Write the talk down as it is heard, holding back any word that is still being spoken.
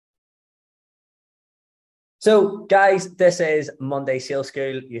So, guys, this is Monday Sales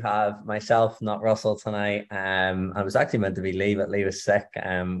School. You have myself, not Russell, tonight. I was actually meant to be Lee, but Lee was sick.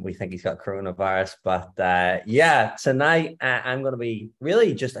 We think he's got coronavirus. But yeah, tonight I'm going to be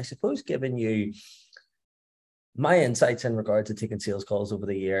really just, I suppose, giving you my insights in regard to taking sales calls over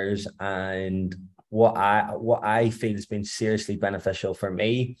the years and what I feel has been seriously beneficial for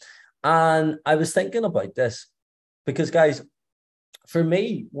me. And I was thinking about this because, guys, for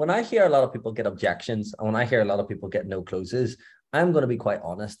me, when I hear a lot of people get objections and when I hear a lot of people get no closes, I'm going to be quite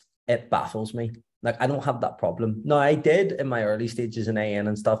honest. It baffles me. Like, I don't have that problem. No, I did in my early stages in AN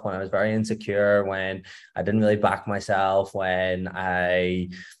and stuff when I was very insecure, when I didn't really back myself, when I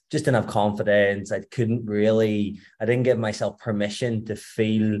just didn't have confidence. I didn't give myself permission to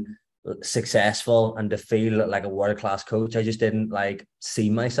feel successful and to feel like a world-class coach. I just didn't see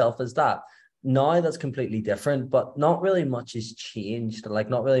myself as that. Now that's completely different, but not really much has changed.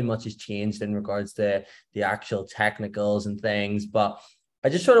 Not really much has changed in regards to the actual technicals and things. But I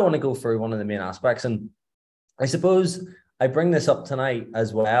just sort of want to go through one of the main aspects. And I suppose I bring this up tonight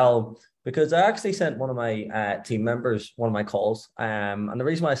as well because I actually sent one of my team members one of my calls. And the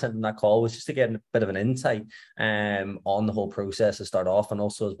reason why I sent him that call was just to get a bit of an insight on the whole process to start off, and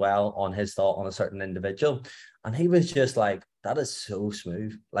also as well on his thought on a certain individual. And he was just like, that is so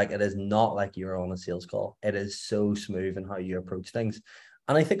smooth. Like, it is not like you're on a sales call. It is so smooth in how you approach things.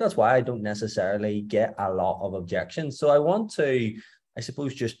 And I think that's why I don't necessarily get a lot of objections. So I want to, I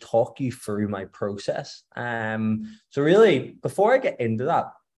suppose, just talk you through my process. So really, before I get into that,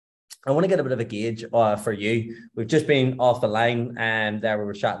 I want to get a bit of a gauge for you. We've just been off the line and there we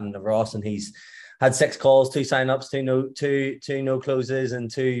were chatting to Ross, and he's had 6 calls, 2 signups, two no closes, and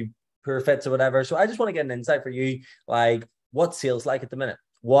 2 poor fits or whatever. So I just want to get an insight for you, like what's sales like at the minute?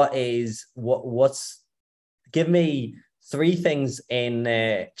 Give me 3 things in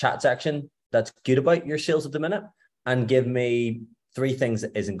the chat section that's good about your sales at the minute, and give me 3 things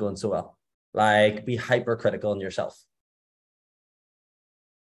that isn't going so well. Like, be hypercritical on yourself.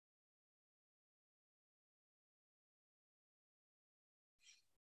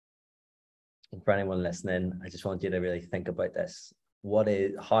 And for anyone listening, I just want you to really think about this.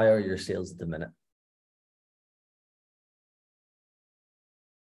 How are your sales at the minute?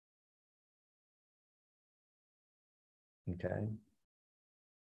 Okay.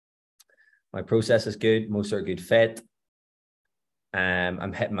 My process is good. Most are a good fit.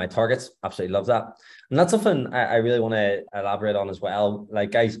 I'm hitting my targets. Absolutely love that. And that's something I really want to elaborate on as well.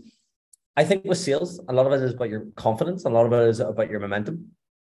 Like, guys, I think with sales, a lot of it is about your confidence. A lot of it is about your momentum.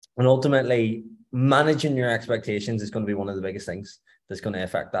 And ultimately, managing your expectations is going to be one of the biggest things that's going to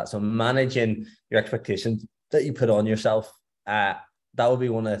affect that. So managing your expectations that you put on yourself, that would be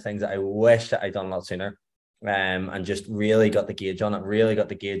one of the things that I wish that I'd done a lot sooner. And just really got the gauge on it, really got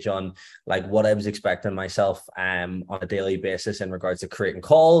the gauge on like what I was expecting myself on a daily basis in regards to creating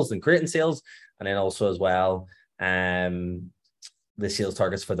calls and creating sales. And then also as well, the sales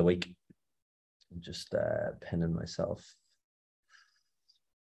targets for the week. I'm just pinning myself.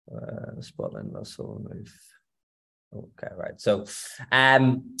 Spotlight Russell move. Okay, right. So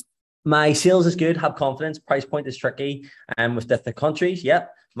my sales is good, have confidence. Price point is tricky. With different countries,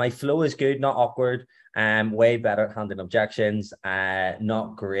 yep. My flow is good, not awkward. Way better at handling objections.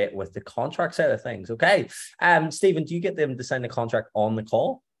 Not great with the contract side of things. Okay. Stephen, do you get them to sign the contract on the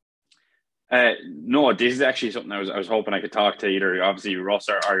call? No, this is actually something I was hoping I could talk to either obviously Russ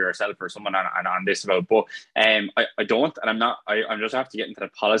or yourself or someone on this about. But I don't, and I'm not. I'm just have to get into the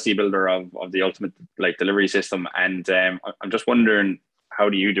policy builder of the ultimate delivery system, and I'm just wondering, how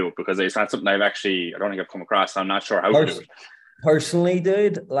do you do it? Because it's not something I don't think I've come across. So I'm not sure how to do it. Personally,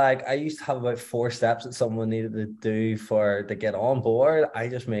 dude, like, I used to have about 4 steps that someone needed to do to get on board. I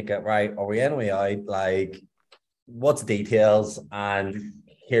just make it right. Are we in, are we out? Like, what's details? And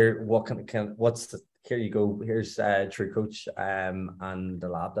here, here you go. Here's True Coach and the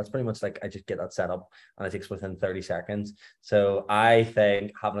lab. That's pretty much like, I just get that set up and it takes within 30 seconds. So I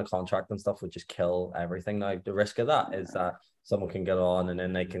think having a contract and stuff would just kill everything. Now, the risk of that is that someone can get on and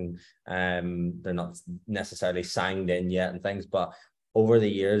then they can, they're not necessarily signed in yet and things. But over the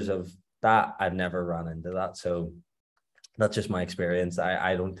years of that, I've never run into that. So that's just my experience.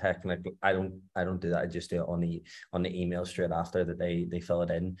 I don't do that. I just do it on the email straight after that they fill it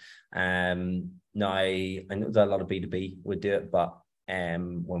in. Now I know that a lot of B2B would do it, but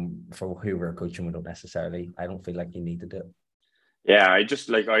for who we're coaching, we don't necessarily. I don't feel like you need to do it. Yeah, I just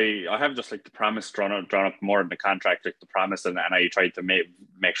like I have just like the promise drawn up more in the contract, like the promise, and I tried to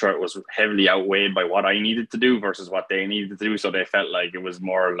make sure it was heavily outweighed by what I needed to do versus what they needed to do, so they felt like it was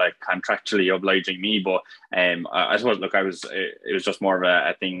more like contractually obliging me. But I suppose look, it was just more of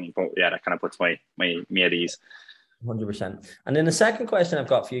a thing, but yeah, that kind of puts my me at ease. 100%. And then the second question I've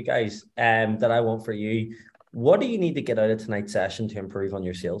got for you guys, that I want for you, what do you need to get out of tonight's session to improve on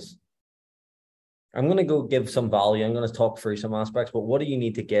your sales? I'm going to go give some value. I'm going to talk through some aspects, but what do you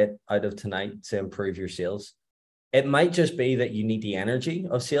need to get out of tonight to improve your sales? It might just be that you need the energy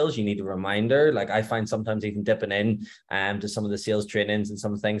of sales. You need a reminder. Like I find sometimes even dipping in to some of the sales trainings and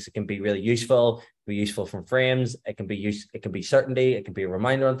some things, it can be really useful. It can be useful from frames. It can be it can be certainty. It can be a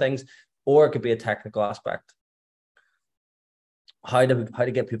reminder on things, or it could be a technical aspect. How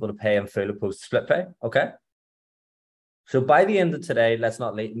to get people to pay in full opposed to split pay. Okay. So by the end of today, let's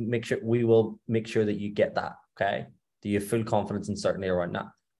not make sure we will make sure that you get that. Okay. Do you have full confidence and certainty around that?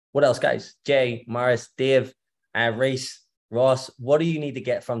 What else, guys? Jay, Maris, Dave, Reese, Ross, what do you need to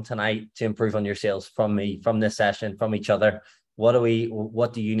get from tonight to improve on your sales from me, from this session, from each other? What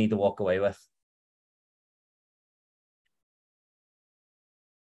do you need to walk away with?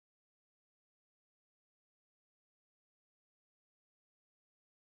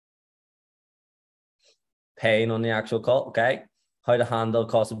 Paying on the actual call. Okay. How to handle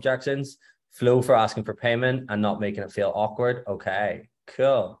cost objections, flow for asking for payment and not making it feel awkward. Okay,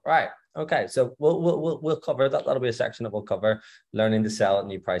 cool. Right. Okay. So we'll cover that. That'll be a section that we'll cover. Learning to sell at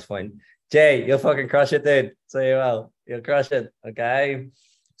new price point. Jay, you'll fucking crush it, dude. So you will. You'll crush it. Okay.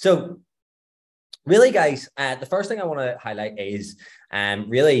 So really, guys, the first thing I want to highlight is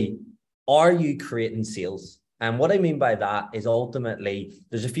really, are you creating sales? And what I mean by that is ultimately,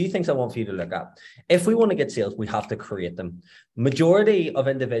 there's a few things I want for you to look at. If we want to get sales, we have to create them. Majority of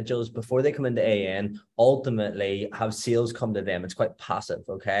individuals, before they come into AN, ultimately have sales come to them. It's quite passive,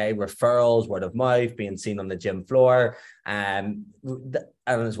 okay? Referrals, word of mouth, being seen on the gym floor. And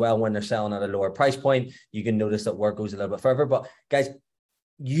as well, when they're selling at a lower price point, you can notice that work goes a little bit further. But guys,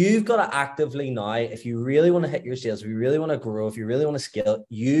 you've got to actively now, if you really want to hit your sales, if you really want to grow, if you really want to scale,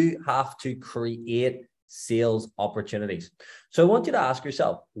 you have to create sales opportunities. So I want you to ask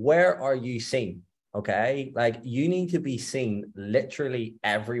yourself, where are you seen? Okay. Like you need to be seen literally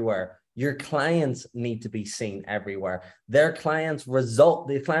everywhere. Your clients need to be seen everywhere. The client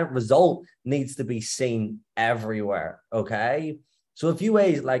result needs to be seen everywhere. Okay. So a few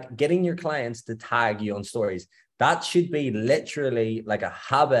ways, like getting your clients to tag you on stories, that should be literally like a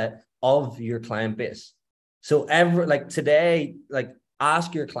habit of your client base. So like today, like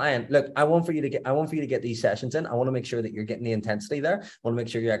ask your client, look, I want for you to get these sessions in. I want to make sure that you're getting the intensity there. I want to make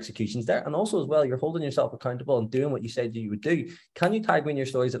sure your execution's there. And also as well, you're holding yourself accountable and doing what you said you would do. Can you tag me in your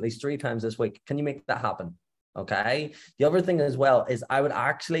stories at least 3 times this week? Can you make that happen? Okay. The other thing as well is I would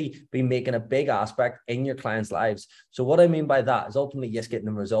actually be making a big aspect in your clients' lives. So what I mean by that is ultimately, yes, getting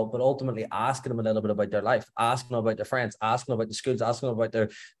them a result, but ultimately asking them a little bit about their life, asking them about their friends, asking them about the schools, asking them about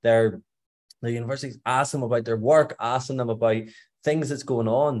their universities, asking them about their work, asking them about things that's going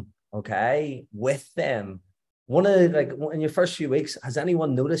on, okay, with them. One of the, like in your first few weeks, has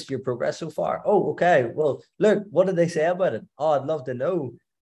anyone noticed your progress so far? Oh, okay. Well, look, what did they say about it? Oh, I'd love to know.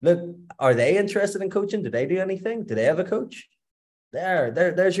 Look, are they interested in coaching? Do they do anything? Do they have a coach?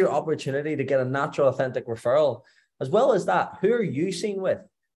 There's your opportunity to get a natural, authentic referral. As well as that, who are you seen with?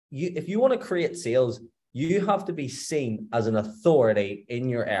 If you want to create sales, you have to be seen as an authority in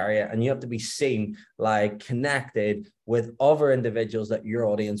your area, and you have to be seen like connected with other individuals that your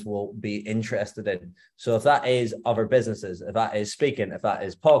audience will be interested in. So if that is other businesses, if that is speaking, if that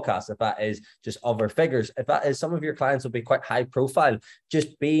is podcasts, if that is just other figures, if that is some of your clients will be quite high profile,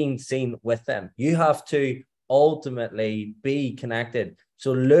 just being seen with them. You have to ultimately be connected.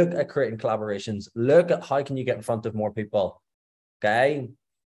 So look at creating collaborations. Look at how can you get in front of more people. Okay.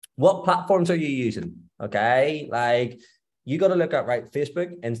 What platforms are you using? Okay. Like you got to look at right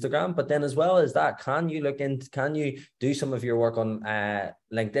Facebook, Instagram, but then as well as that, can you do some of your work on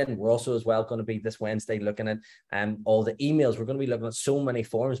LinkedIn? We're also as well going to be this Wednesday looking at all the emails. We're going to be looking at so many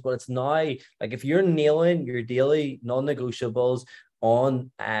forms, but it's now like if you're nailing your daily non-negotiables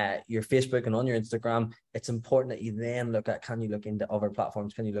on your Facebook and on your Instagram, it's important that you then look at, can you look into other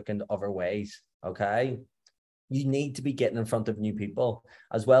platforms? Can you look into other ways? Okay. You need to be getting in front of new people.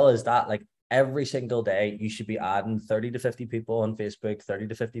 As well as that, like every single day, you should be adding 30 to 50 people on Facebook, 30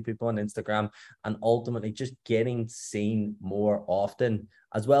 to 50 people on Instagram, and ultimately just getting seen more often.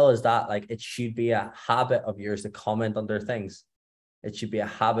 As well as that, like it should be a habit of yours to comment under things. It should be a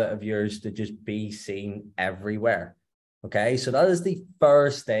habit of yours to just be seen everywhere. Okay, so that is the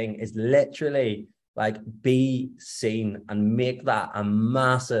first thing, is literally Like, be seen and make that a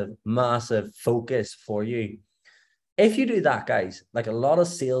massive, massive focus for you. If you do that, guys, like a lot of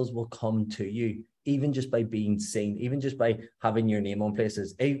sales will come to you, even just by being seen, even just by having your name on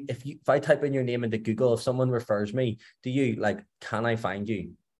places. If I type in your name into Google, if someone refers me to you, like, can I find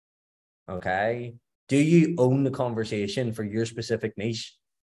you? Okay. Do you own the conversation for your specific niche?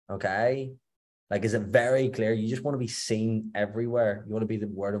 Okay. Like, is it very clear? You just want to be seen everywhere. You want to be the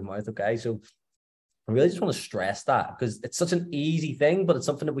word of mouth. Okay. So I really just want to stress that because it's such an easy thing, but it's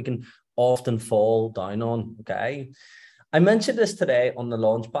something that we can often fall down on. Okay. I mentioned this today on the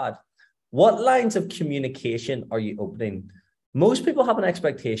launchpad. What lines of communication are you opening? Most people have an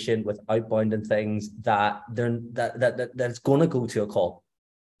expectation with outbound and things that that's going to go to a call.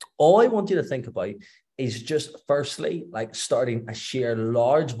 All I want you to think about is just firstly, like starting a sheer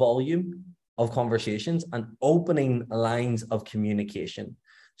large volume of conversations and opening lines of communication.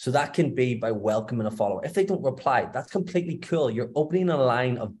 So that can be by welcoming a follower. If they don't reply, that's completely cool. You're opening a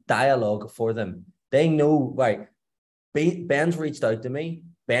line of dialogue for them. They know, right, Ben's reached out to me.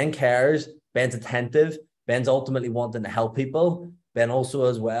 Ben cares. Ben's attentive. Ben's ultimately wanting to help people. Ben also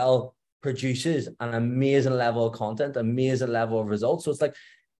as well produces an amazing level of content, amazing level of results. So it's like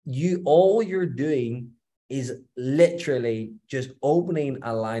all you're doing is literally just opening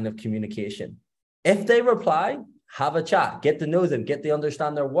a line of communication. If they reply, have a chat, get to know them, get to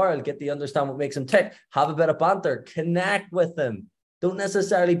understand their world, get to understand what makes them tick, have a bit of banter, connect with them. Don't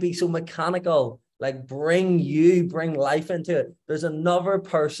necessarily be so mechanical. Like bring life into it. There's another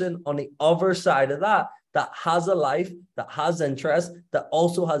person on the other side of that has a life, that has interests, that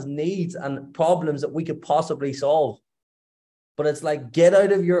also has needs and problems that we could possibly solve. But it's like, get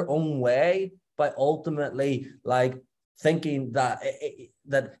out of your own way by ultimately like thinking that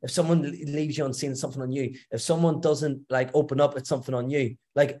that if someone leaves you on seeing something on you, if someone doesn't like open up, it's something on you.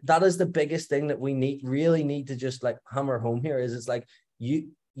 Like that is the biggest thing that we really need to just like hammer home here is it's like you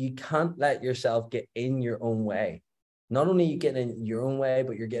can't let yourself get in your own way. Not only you getting in your own way,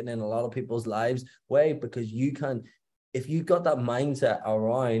 but you're getting in a lot of people's lives way because you can, if you've got that mindset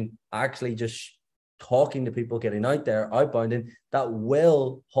around actually just talking to people, getting out there, outbounding, that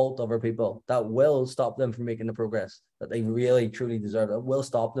will halt other people. That will stop them from making the progress that they really, truly deserve. It will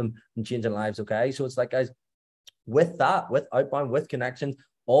stop them from changing lives, okay? So it's like, guys, with that, with outbound, with connections,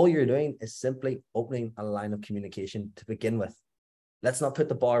 all you're doing is simply opening a line of communication to begin with. Let's not put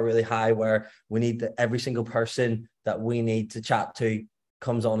the bar really high where we need every single person that we need to chat to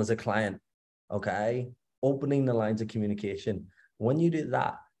comes on as a client, okay? Opening the lines of communication. When you do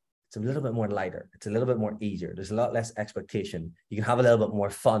that, it's a little bit more lighter. It's a little bit more easier. There's a lot less expectation. You can have a little bit more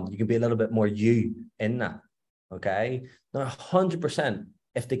fun. You can be a little bit more you in that, okay? Now, 100%,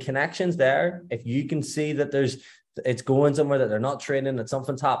 if the connection's there, if you can see that it's going somewhere, that they're not training, that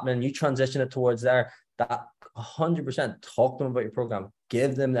something's happening, you transition it towards there, that 100% talk to them about your program,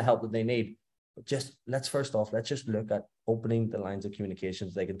 give them the help that they need. But just let's just look at opening the lines of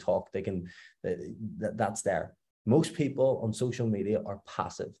communications. They can talk, that's there. Most people on social media are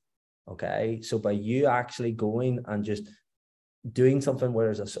passive. Okay. So by you actually going and just doing something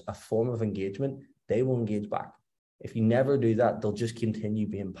where there's a form of engagement, they will engage back. If you never do that, they'll just continue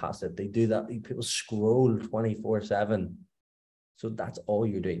being passive. They do that. People scroll 24/7. So that's all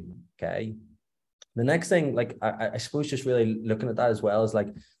you're doing. Okay. The next thing, like, I suppose just really looking at that as well is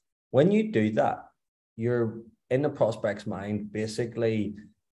like, when you do that, you're in the prospect's mind, basically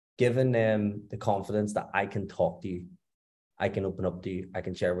giving them the confidence that I can talk to you. I can open up to you. I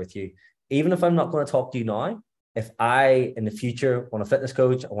can share with you. Even if I'm not going to talk to you now, if I, in the future, want a fitness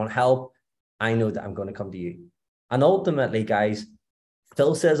coach, I want help, I know that I'm going to come to you. And ultimately, guys,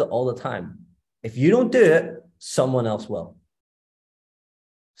 Phil says it all the time. If you don't do it, someone else will.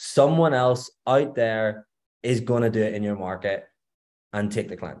 Someone else out there is going to do it in your market and take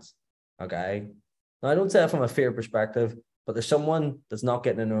the clients. Okay. Now, I don't say it from a fear perspective, but there's someone that's not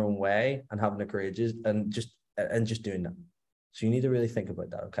getting in their own way and having the courageous and just doing that. So you need to really think about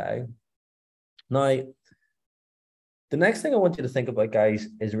that. Okay. Now, the next thing I want you to think about, guys,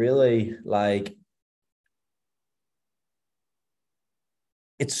 is really like,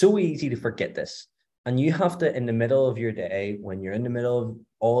 it's so easy to forget this. And you have to, in the middle of your day, when you're in the middle of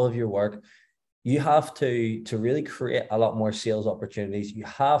all of your work, you have to really create a lot more sales opportunities. You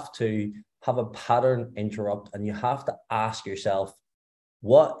have to have a pattern interrupt, and you have to ask yourself,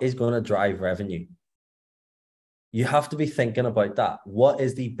 what is going to drive revenue? You have to be thinking about that. What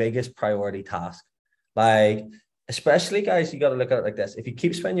is the biggest priority task? Like, especially, guys, you got to look at it like this. If you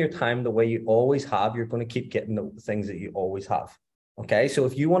keep spending your time the way you always have, you're going to keep getting the things that you always have. Okay. So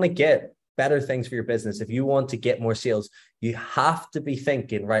if you want to get better things for your business, if you want to get more sales, you have to be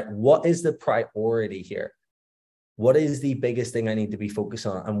thinking, right, what is the priority here? What is the biggest thing I need to be focused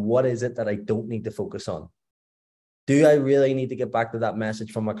on? And what is it that I don't need to focus on? Do I really need to get back to that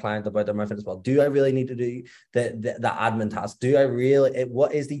message from my client about their fitness well? Do I really need to do the admin task? Do I really,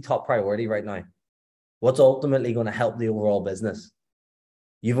 what is the top priority right now? What's ultimately going to help the overall business?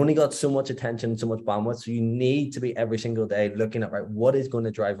 You've only got so much attention, so much bandwidth. So you need to be every single day looking at, right, what is going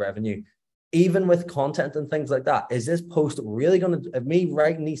to drive revenue? Even with content and things like that, is this post really going to, me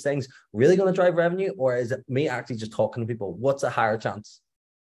writing these things really going to drive revenue? Or is it me actually just talking to people? What's a higher chance?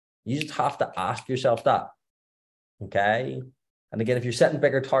 You just have to ask yourself that. Okay. And again, if you're setting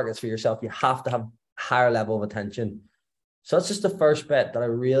bigger targets for yourself, you have to have higher level of attention. So that's just the first bit that I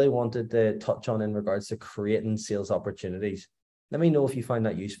really wanted to touch on in regards to creating sales opportunities. Let me know if you find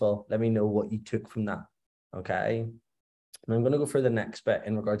that useful. Let me know what you took from that. Okay. And I'm going to go for the next bit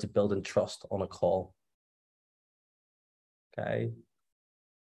in regards to building trust on a call. Okay.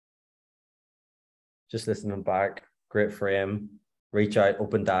 Just listening back. Great frame. Reach out,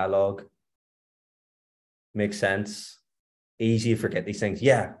 open dialogue. Makes sense. Easy to forget these things.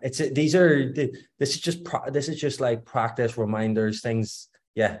 Yeah, this is just like practice, reminders, things.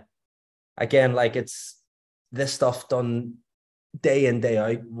 Yeah. Again, like it's this stuff done day in, day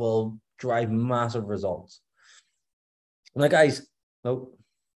out will drive massive results. Now, guys,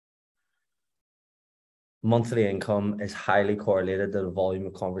 monthly income is highly correlated to the volume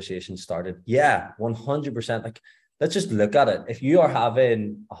of conversations started. Yeah, 100%. Like, let's just look at it. If you are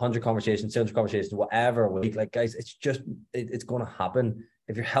having 100 conversations, 200 conversations, whatever a week, like, guys, it's going to happen.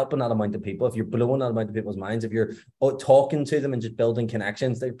 If you're helping that amount of people, if you're blowing that amount of people's minds, if you're talking to them and just building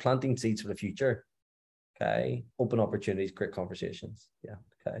connections, they're planting seeds for the future. Okay. Open opportunities, great conversations. Yeah.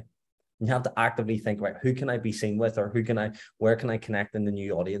 Okay. You have to actively think, right, who can I be seen with, or where can I connect in the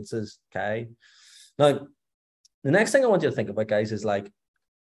new audiences? Okay. Now, the next thing I want you to think about, guys, is like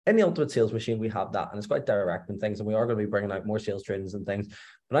in the Ultimate Sales Machine, we have that, and it's quite direct and things, and we are going to be bringing out more sales trainings and things,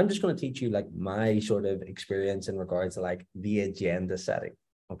 but I'm just going to teach you like my sort of experience in regards to like the agenda setting.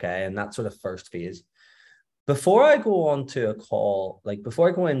 Okay. And that sort of first phase. Before I go on to a call, like before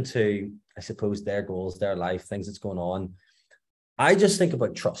I go into, I suppose, their goals, their life, things that's going on, I just think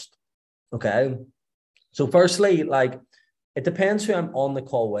about trust. Okay. So firstly, like it depends who I'm on the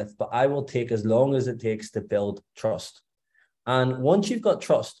call with, but I will take as long as it takes to build trust. And once you've got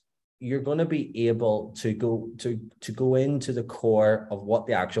trust, you're going to be able to go into the core of what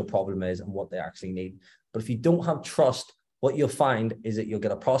the actual problem is and what they actually need. But if you don't have trust, what you'll find is that you'll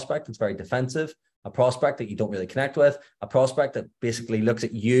get a prospect that's very defensive, a prospect that you don't really connect with, a prospect that basically looks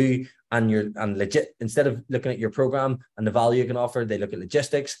at you and legit, instead of looking at your program and the value you can offer, they look at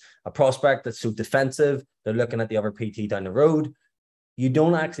logistics, a prospect that's so defensive, they're looking at the other PT down the road. You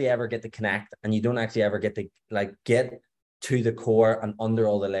don't actually ever get to connect, and you don't actually ever get to like get to the core and under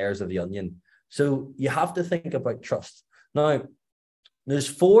all the layers of the onion. So you have to think about trust. Now, there's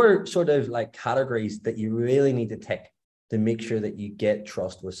 4 sort of like categories that you really need to tick to make sure that you get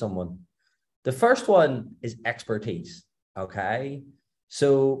trust with someone. The first one is expertise. Okay.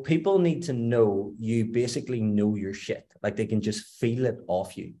 So people need to know you basically know your shit. Like they can just feel it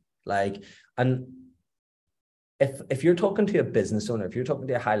off you. Like, and if you're talking to a business owner, if you're talking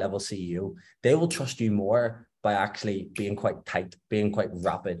to a high level CEO, they will trust you more by actually being quite tight, being quite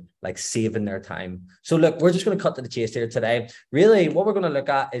rapid, like saving their time. So look, we're just going to cut to the chase here today. Really, what we're going to look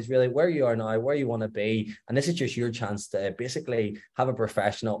at is really where you are now, where you want to be. And this is just your chance to basically have a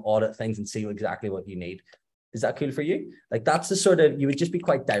professional audit things and see exactly what you need. Is that cool for you? Like that's the sort of, you would just be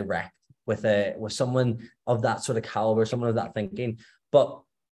quite direct with someone of that sort of caliber, someone of that thinking. But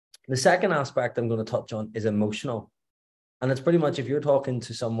the second aspect I'm going to touch on is emotional. And it's pretty much if you're talking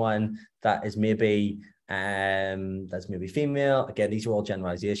to someone that is maybe that's maybe female. Again, these are all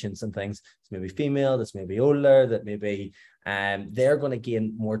generalizations and things. It's maybe female, that's maybe older, that maybe they're going to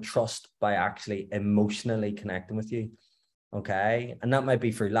gain more trust by actually emotionally connecting with you. Okay. And that might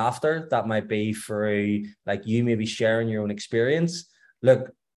be through laughter. That might be through like you maybe sharing your own experience.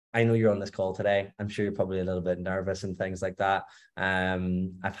 Look, I know you're on this call today. I'm sure you're probably a little bit nervous and things like that.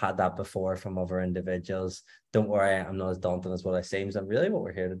 I've had that before from other individuals. Don't worry, I'm not as daunting as what I seem. And really what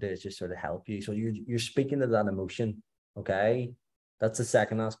we're here to do is just sort of help you. So you're speaking to that emotion. Okay. That's the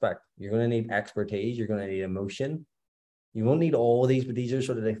second aspect. You're going to need expertise. You're going to need emotion. You won't need all of these, but these are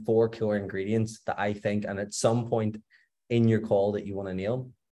sort of the 4 core ingredients that I think, and at some point in your call that you want to nail.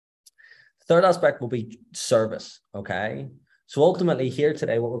 Third aspect will be service. Okay. So ultimately here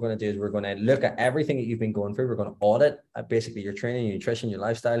today, what we're going to do is we're going to look at everything that you've been going through. We're going to audit basically your training, your nutrition, your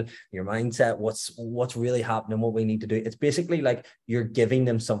lifestyle, your mindset, what's really happening, what we need to do. It's basically like you're giving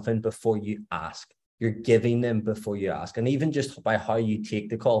them something before you ask. You're giving them before you ask. And even just by how you take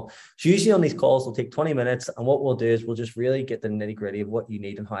the call. So usually on these calls, they'll take 20 minutes. And what we'll do is we'll just really get the nitty gritty of what you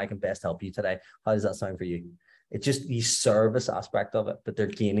need and how I can best help you today. How does that sound for you? It's just the service aspect of it, but they're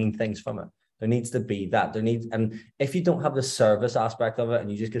gaining things from it. There needs to be that. And if you don't have the service aspect of it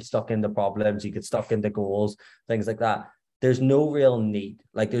and you just get stuck in the problems, you get stuck in the goals, things like that, there's no real need.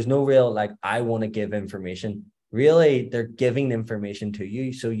 Like there's no real, like, I want to give information. Really, they're giving information to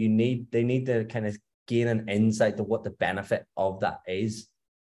you. So they need to kind of gain an insight to what the benefit of that is.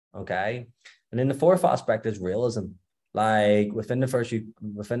 Okay. And then the fourth aspect is realism. Like within the first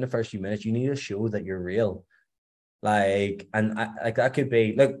few minutes, you need to show that you're real. Like, and like that could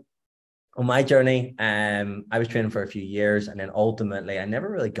be, look, on my journey, I was training for a few years, and then ultimately I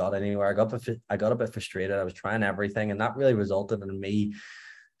never really got anywhere. I got a bit frustrated. I was trying everything, and that really resulted in me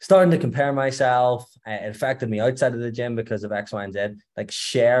starting to compare myself. It affected me outside of the gym because of X, Y, and Z. Like,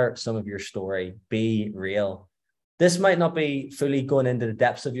 share some of your story. Be real. This might not be fully going into the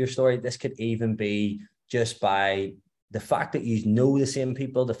depths of your story. This could even be just by the fact that you know the same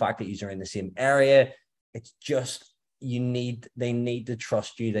people, the fact that you're in the same area. It's just, they need to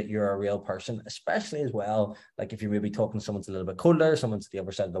trust you that you're a real person, especially as well, like if you're maybe talking to someone's a little bit colder, someone's the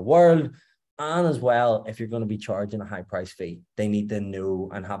other side of the world. And as well, if you're going to be charging a high price fee, they need to know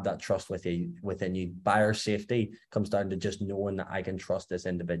and have that trust within you. Buyer safety comes down to just knowing that I can trust this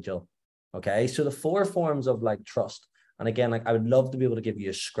individual. Okay. So the 4 forms of like trust. And again, like I would love to be able to give you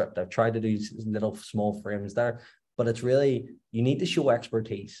a script. I've tried to do little small frames there, but it's really, you need to show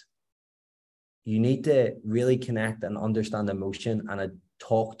expertise. You need to really connect and understand emotion and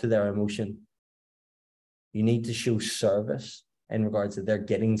talk to their emotion. You need to show service in regards to they're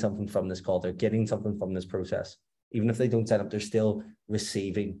getting something from this call. They're getting something from this process. Even if they don't sign up, they're still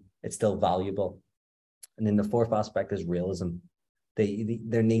receiving. It's still valuable. And then the 4th aspect is realism.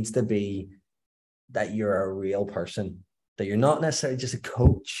 There needs to be that you're a real person, that you're not necessarily just a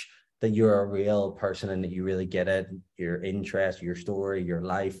coach, that you're a real person and that you really get it, your interest, your story, your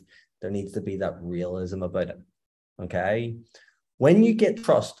life. There needs to be that realism about it. Okay. When you get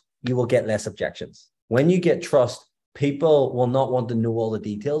trust, you will get less objections. When you get trust, people will not want to know all the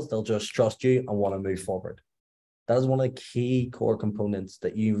details. They'll just trust you and want to move forward. That is one of the key core components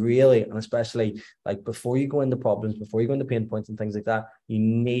that you really, and especially like before you go into problems, before you go into pain points and things like that, you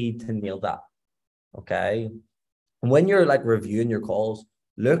need to nail that. Okay. And when you're like reviewing your calls,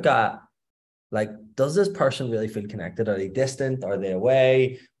 look at, like, does this person really feel connected? Are they distant? Are they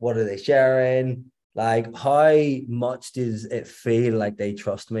away? What are they sharing? Like, how much does it feel like they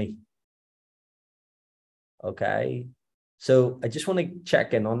trust me? Okay. So I just want to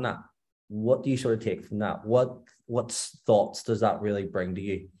check in on that. What do you sort of take from that? What thoughts does that really bring to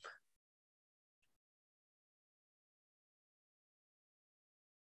you?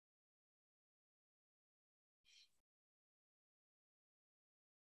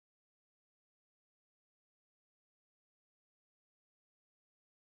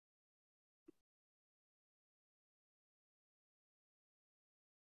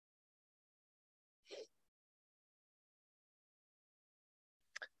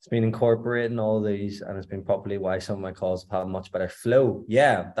 It's been incorporating all these, and it's been probably why some of my calls have much better flow.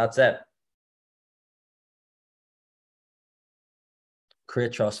 Yeah, that's it.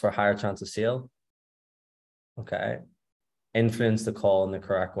 Create trust for higher chance of sale. Okay. Influence the call in the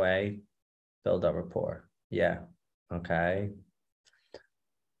correct way. Build that rapport. Yeah. Okay.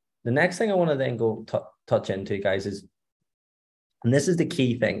 The next thing I want to then go touch into, guys, is, and this is the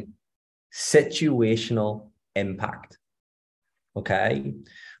key thing, situational impact. Okay.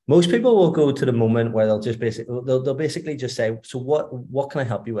 Most people will go to the moment where they'll basically just say, so what can I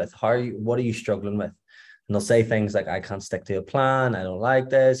help you with? What are you struggling with? And they'll say things like, I can't stick to a plan. I don't like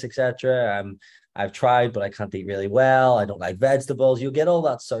this, etc. I've tried, but I can't eat really well. I don't like vegetables. You'll get all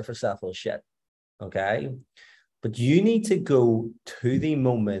that surface level shit. Okay. But you need to go to the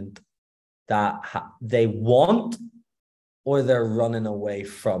moment that they want, or they're running away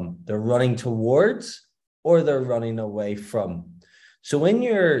from. They're running towards, or they're running away from. So in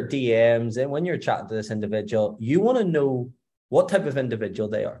your DMs and when you're chatting to this individual, you want to know what type of individual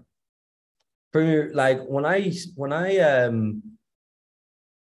they are. For like when I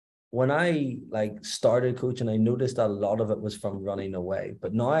like started coaching, I noticed that a lot of it was from running away.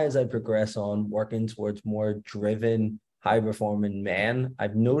 But now as I progress on working towards more driven, high performing men,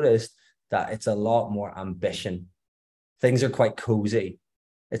 I've noticed that it's a lot more ambition. Things are quite cozy.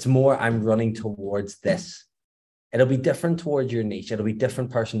 It's more, I'm running towards this. It'll be different towards your niche. It'll be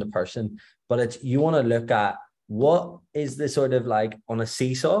different person to person, but you want to look at what is the sort of like on a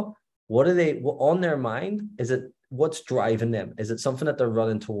seesaw. What are they on their mind? Is it what's driving them? Is it something that they're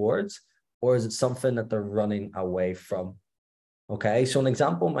running towards, or is it something that they're running away from? Okay. So an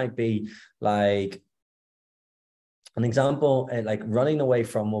example might be like, running away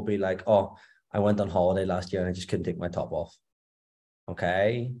from will be like, oh, I went on holiday last year and I just couldn't take my top off.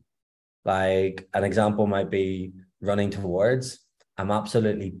 Okay. Like an example might be running towards, I'm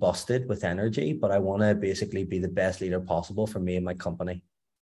absolutely busted with energy, but I want to basically be the best leader possible for me and my company.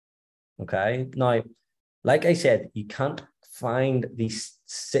 Okay. Now, like I said, you can't find the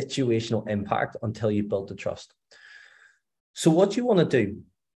situational impact until you build the trust. So what you want to do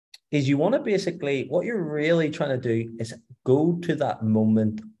is you want to basically, what you're really trying to do is go to that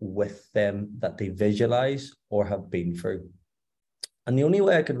moment with them that they visualize or have been through. And the only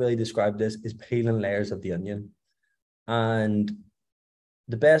way I could really describe this is peeling layers of the onion. And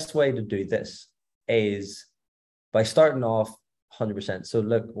the best way to do this is by starting off 100%. So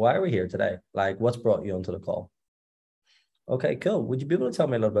look, why are we here today? Like, what's brought you onto the call? Okay, cool. Would you be able to tell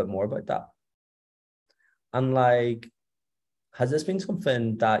me a little bit more about that? And like, has this been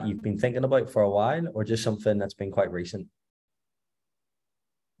something that you've been thinking about for a while, or just something that's been quite recent?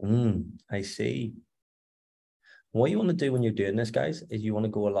 I see. What you want to do when you're doing this, guys, is you want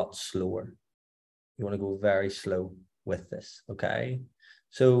to go a lot slower. You want to go very slow with this, okay?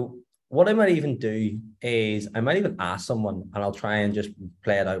 So what I might even do is I might even ask someone, and I'll try and just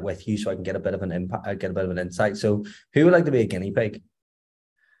play it out with you so I can get a bit of an impact, get a bit of an insight. So who would like to be a guinea pig?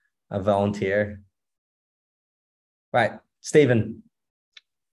 A volunteer? Right, Stephen.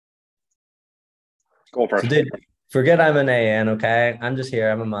 Go for it. So dude, forget I'm an AN, okay? I'm just here.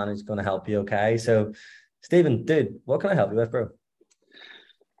 I'm a man who's going to help you, okay? So Stephen, dude, what can I help you with, bro?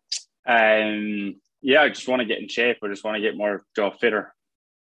 Yeah, I just want to get in shape. I just want to get more fitter.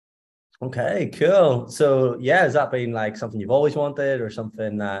 Okay, cool. So yeah, has that been like something you've always wanted or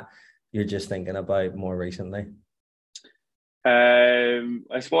something that you're just thinking about more recently?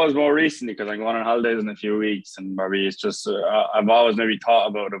 I suppose more recently because I'm going on holidays in a few weeks, and maybe it's just I've always maybe thought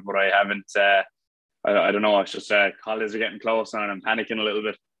about it, but I haven't. I don't know. It's just holidays are getting close and I'm panicking a little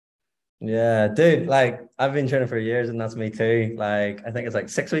bit. Yeah, dude, like I've been training for years and that's me too. Like I think it's like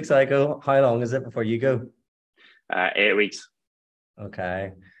 6 weeks I go. How long is it before you go? 8 weeks.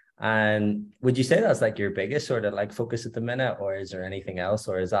 Okay. And would you say that's like your biggest sort of like focus at the minute, or is there anything else,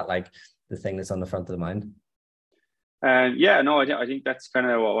 or is that like the thing that's on the front of the mind? Yeah, no, I think that's kind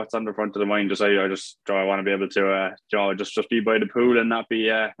of what's on the front of the mind. I want to be able to, just be by the pool and not be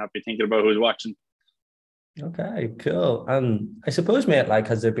thinking about who's watching. Okay, cool. I suppose, mate, like,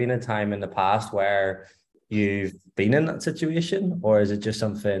 has there been a time in the past where you've been in that situation, or is it just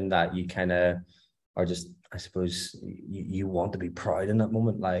something that you kind of are just, I suppose, you want to be proud in that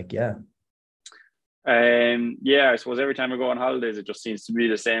moment? Like, yeah. Yeah, I suppose every time I go on holidays, it just seems to be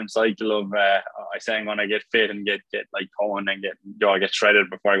the same cycle of I say I'm gonna get fit and get like toned and I get shredded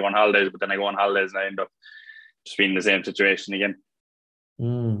before I go on holidays, but then I go on holidays and I end up just being in the same situation again.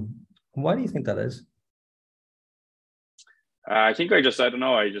 Why do you think that is? I think I don't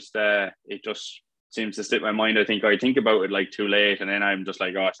know. It just seems to slip my mind. I think about it like too late, and then I'm just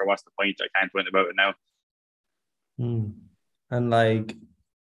like, oh, sure, what's the point? I can't think about it now. And like,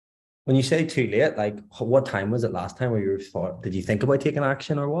 when you say too late, like, what time was it last time where you thought? Did you think about taking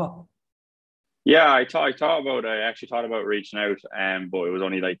action or what? Yeah, I actually thought about reaching out, but it was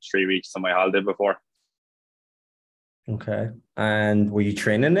only like 3 weeks on my holiday before. Okay. And were you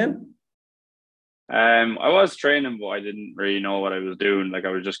training then? I was training, but I didn't really know what I was doing. Like I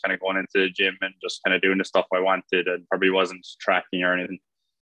was just kind of going into the gym and just kind of doing the stuff I wanted, and probably wasn't tracking or anything.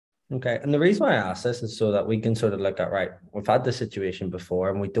 Okay. And the reason why I ask this is so that we can sort of look at, right, we've had this situation before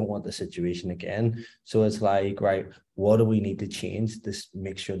and we don't want the situation again. So it's like, right, what do we need to change to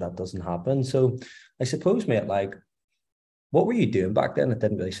make sure that doesn't happen? So I suppose, mate, like, what were you doing back then that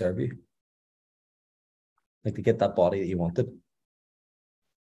didn't really serve you? Like to get that body that you wanted?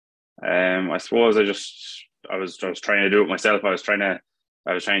 I suppose I was trying to do it myself. I was trying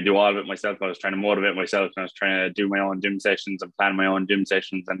to do all of it myself. I was trying to motivate myself, and I was trying to do my own gym sessions and plan my own gym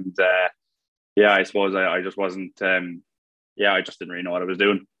sessions. And yeah, I suppose I just wasn't. Yeah, I just didn't really know what I was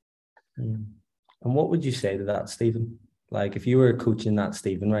doing. And what would you say to that, Stephen? Like, if you were coaching that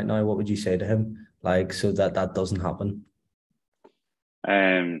Stephen right now, what would you say to him? Like, so that that doesn't happen.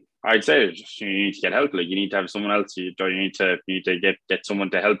 I'd say just you need to get help. Like you need to have someone else. You need to get someone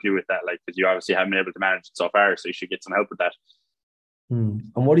to help you with that. Like because you obviously haven't been able to manage it so far, so you should get some help with that.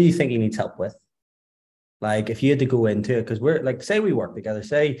 And what do you think he needs help with? Like if you had to go into it, because we're like, say we work together,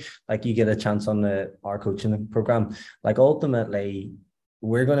 say like you get a chance on our coaching program, like ultimately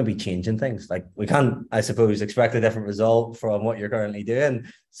we're going to be changing things. Like we can't, I suppose, expect a different result from what you're currently doing.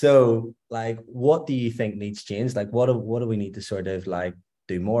 So like, what do you think needs changed? Like what do we need to sort of like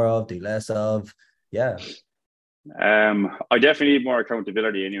do more of, do less of? Yeah. I definitely need more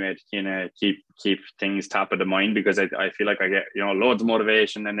accountability anyway to kind of keep things top of the mind, because I feel like I get loads of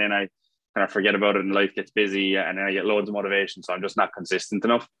motivation, and then I kind of forget about it and life gets busy, and then I get loads of motivation, so I'm just not consistent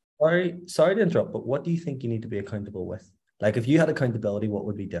enough. Sorry to interrupt, but what do you think you need to be accountable with? Like if you had accountability, what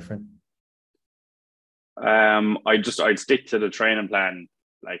would be different? I'd stick to the training plan,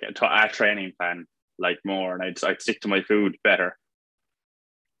 like a training plan, like more, and I'd stick to my food better.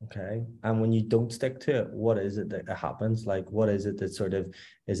 Okay. And when you don't stick to it, what is it that happens? Like, what is it that sort of,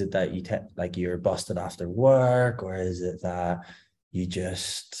 is it that like you're busted after work, or is it that you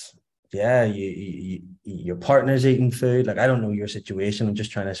just, yeah, your partner's eating food? Like, I don't know your situation. I'm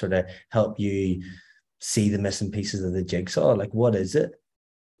just trying to sort of help you see the missing pieces of the jigsaw. Like, what is it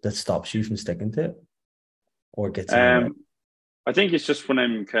that stops you from sticking to it or gets in the way? Um, I think it's just when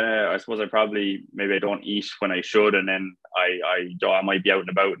I'm kind of, I suppose maybe I don't eat when I should, and then I might be out and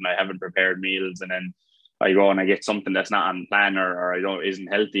about and I haven't prepared meals, and then I go and I get something that's not on plan, or I don't isn't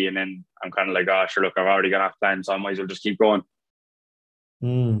healthy, and then I'm kind of like, oh sure, look, I've already got off plan, so I might as well just keep going.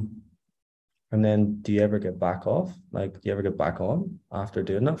 Hmm. And then do you ever get back off? Like, do you ever get back on after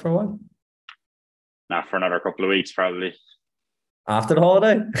doing that for a while? Not for another couple of weeks, probably. After the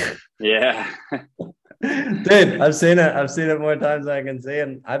holiday? Yeah. Dude, I've seen it. I've seen it more times than I can see,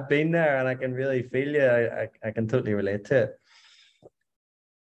 and I've been there, and I can really feel you. I can totally relate to it.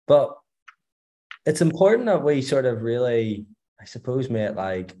 But it's important that we sort of really, I suppose, mate,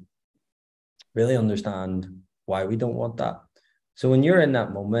 like really understand why we don't want that. So when you're in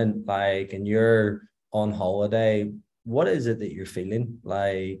that moment, like, and you're on holiday, what is it that you're feeling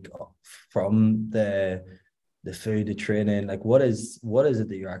like from the food, the training? Like, what is it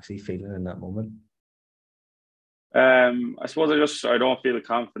that you're actually feeling in that moment? I suppose I don't feel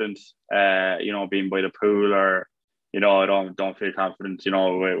confident, being by the pool, or I don't feel confident,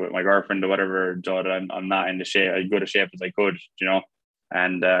 with my girlfriend or whatever. That I'm not in the shape, as good a shape as I could,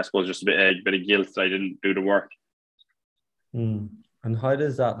 and I suppose just a bit of guilt that I didn't do the work. Hmm. And how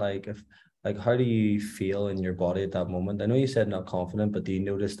does that like if like how do you feel in your body at that moment? I know you said not confident, but do you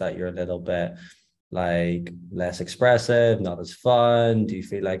notice that you're a little bit like less expressive, not as fun? Do you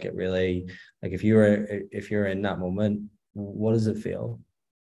feel like it really like if you're in that moment, what does it feel?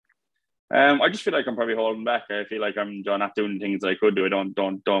 I just feel like I'm probably holding back. I feel like I'm not doing things that I could do. I don't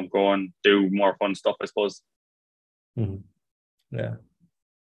go and do more fun stuff, I suppose. Mhm. Yeah.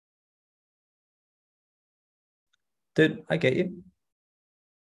 Dude, I get you.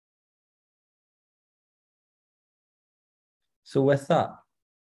 So with that,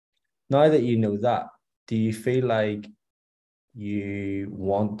 now that you know that, do you feel like you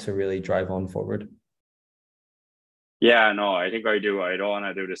want to really drive on forward? Yeah, no, I think I do. I don't want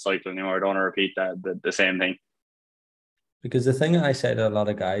to do the cycle anymore. I don't want to repeat the same thing. Because the thing I say to a lot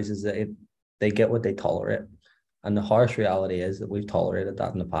of guys is that they get what they tolerate. And the harsh reality is that we've tolerated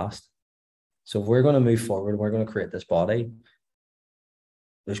that in the past. So if we're going to move forward, we're going to create this body,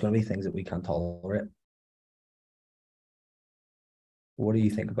 there's going to be things that we can't tolerate. What do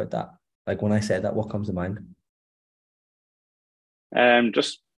you think about that? Like when I say that, what comes to mind?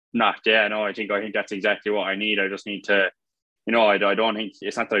 Just not. Yeah, no, I think that's exactly what I need. I just need to, I don't think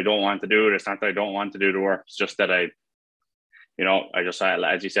it's not that I don't want to do it. It's not that I don't want to do the work. It's just that I just,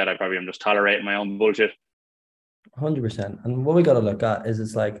 as you said, I probably am just tolerating my own bullshit. 100%. And what we got to look at is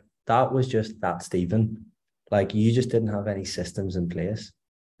it's like that was just that Stephen. Like you just didn't have any systems in place.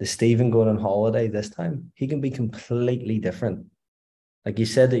 The Stephen going on holiday this time, he can be completely different. Like you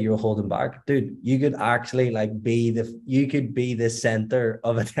said that you were holding back, dude. You could actually like you could be the center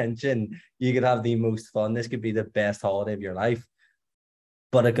of attention. You could have the most fun. This could be the best holiday of your life,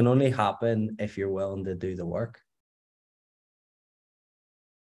 but it can only happen if you're willing to do the work.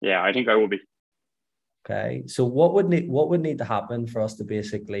 Yeah, I think I will be. Okay. So what would need to happen for us to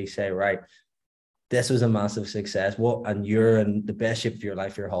basically say, right, this was a massive success. And you're in the best shape of your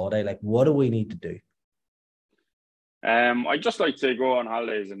life, your holiday. Like, what do we need to do? I just like to go on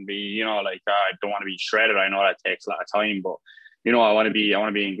holidays and be, like I don't want to be shredded. I know that takes a lot of time, but I want to be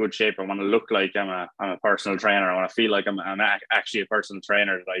in good shape. I want to look like I'm a personal trainer. I want to feel like I'm actually a personal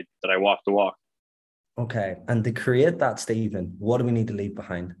trainer that I walk the walk. Okay. And to create that, Stephen, what do we need to leave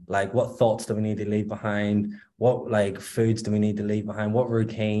behind? Like, what thoughts do we need to leave behind? What like foods do we need to leave behind? What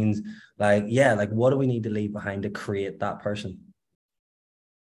routines? Like, yeah, like what do we need to leave behind to create that person?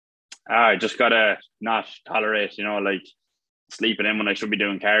 I just gotta not tolerate, like sleeping in when I should be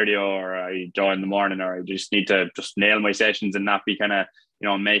doing cardio, or I join in the morning, or I just need to just nail my sessions and not be kind of,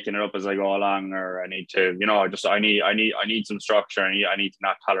 making it up as I go along, or I need to, just I need some structure. I need to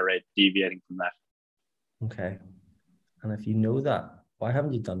not tolerate deviating from that. Okay. And if you know that, why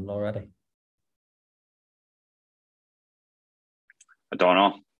haven't you done it already? I don't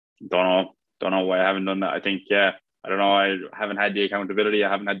know why I haven't done that. I think, I don't know. I haven't had the accountability. I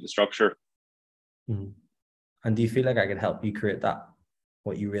haven't had the structure. Mm-hmm. And do you feel like I could help you create that,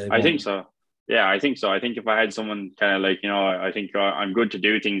 what you really I want? think so. Yeah, I think so. I think if I had someone kind of like, I think I'm good to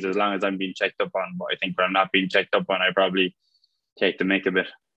do things as long as I'm being checked up on. But I think when I'm not being checked up on, I probably take the mick a bit.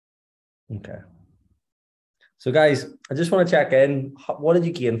 Okay. So guys, I just want to check in. What did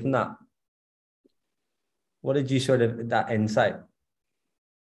you gain from that? What did you sort of, that insight?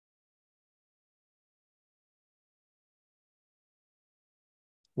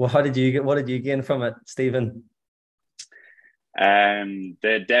 Well, what did you gain from it, Stephen?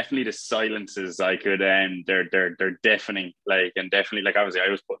 Definitely the silences I could they're deafening, like, and definitely, like, obviously I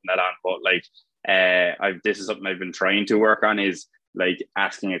was putting that on, but like this is something I've been trying to work on, is like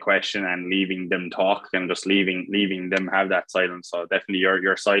asking a question and leaving them talk, and just leaving them have that silence. So definitely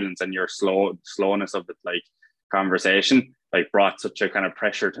your silence and your slowness of the like conversation like brought such a kind of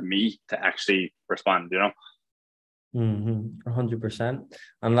pressure to me to actually respond. 100%.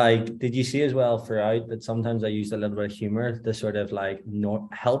 And like, did you see as well throughout that sometimes I used a little bit of humor to sort of like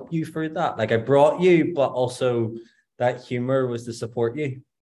not help you through that? Like I brought you, but also that humor was to support you.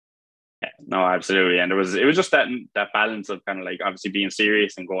 Yeah, no, absolutely. And it was just that balance of kind of like obviously being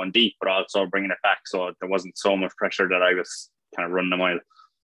serious and going deep, but also bringing it back, so there wasn't so much pressure that I was kind of running a mile.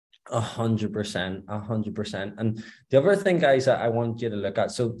 100%, 100%. And the other thing, guys, that I want you to look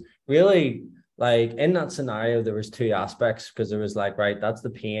at. So really, like in that scenario, there was two aspects, because there was like, right, that's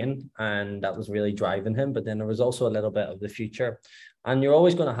the pain, and that was really driving him. But then there was also a little bit of the future, and you're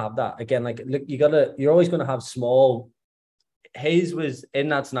always going to have that again. Like, look, you're always going to have small. His was in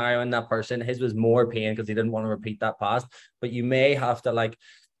that scenario, in that person, his was more pain because he didn't want to repeat that past. But you may have to like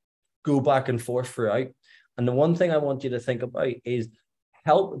go back and forth throughout. And the one thing I want you to think about is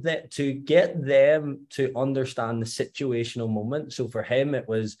help that to get them to understand the situational moment. So for him, it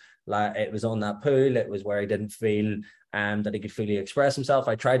was like it was on that pool. It was where he didn't feel that he could fully express himself.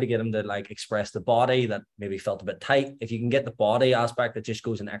 I tried to get him to like express the body that maybe felt a bit tight. If you can get the body aspect, it just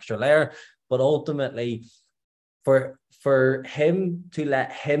goes an extra layer. But ultimately, for him to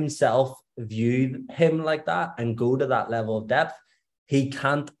let himself view him like that and go to that level of depth, he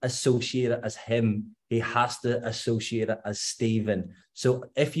can't associate it as him. He has to associate it as Stephen. So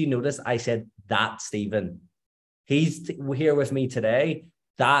if you notice, I said that Stephen. He's here with me today.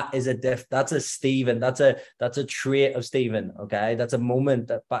 That is that's a Stephen. That's a trait of Stephen. Okay. That's a moment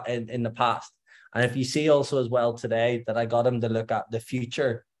that in the past. And if you see also as well today that I got him to look at the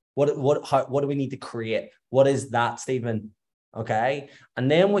future, what do we need to create? What is that, Stephen? Okay. And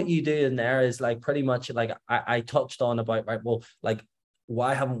then what you do in there is like pretty much like I touched on about, right, well, like,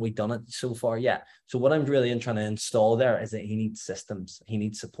 why haven't we done it so far yet? So what I'm really trying to install there is that he needs systems, he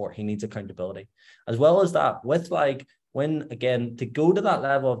needs support, he needs accountability, as well as that with like, when again, to go to that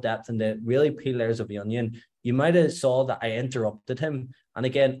level of depth and to really peel layers of the onion, you might have saw that I interrupted him. And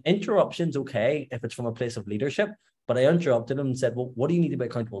again, interruption's okay if it's from a place of leadership, but I interrupted him and said, well, what do you need to be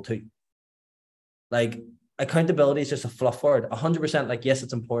accountable to? Like, accountability is just a fluff word. 100%, like, yes,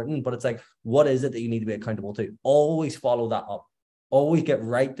 it's important, but it's like, what is it that you need to be accountable to? Always follow that up. Always get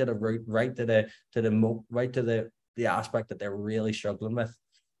right to the root, right to the aspect that they're really struggling with.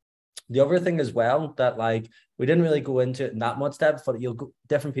 The other thing as well that like we didn't really go into it in that much depth, but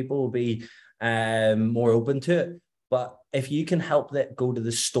different people will be more open to it. But if you can help that go to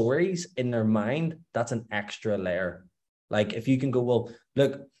the stories in their mind, that's an extra layer. Like if you can go, well,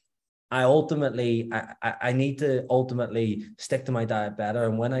 look, I need to ultimately stick to my diet better.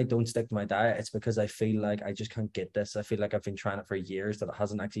 And when I don't stick to my diet, it's because I feel like I just can't get this. I feel like I've been trying it for years, that it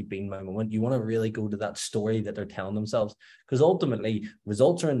hasn't actually been my moment. You want to really go to that story that they're telling themselves, because ultimately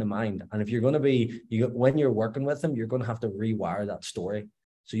results are in the mind. And if you're going to be, when you're working with them, you're going to have to rewire that story.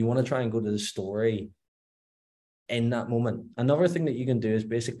 So you want to try and go to the story in that moment. Another thing that you can do is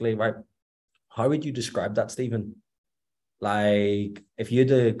basically, right, how would you describe that, Stephen? Like, if you had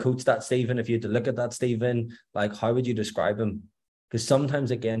to coach that Stephen, if you had to look at that Stephen, like, how would you describe him? Because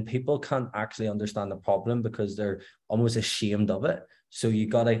sometimes, again, people can't actually understand the problem because they're almost ashamed of it. So you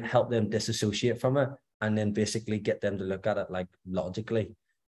got to help them disassociate from it and then basically get them to look at it like logically.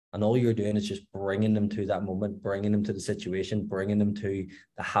 And all you're doing is just bringing them to that moment, bringing them to the situation, bringing them to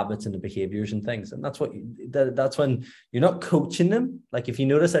the habits and the behaviors and things. And that's that's when you're not coaching them. Like if you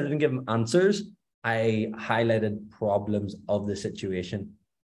notice, I didn't give them answers. I highlighted problems of the situation.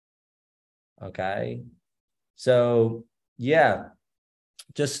 Okay. So yeah,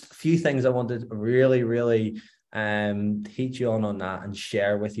 just a few things I wanted to really, really teach you on that and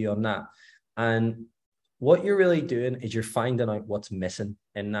share with you on that. And what you're really doing is you're finding out what's missing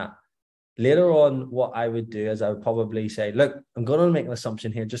in that. Later on, what I would do is I would probably say, look, I'm going to make an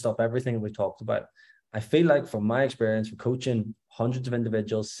assumption here just off everything we talked about. I feel like from my experience for coaching hundreds of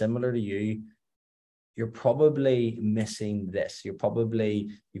individuals similar to you, you're probably missing this. You've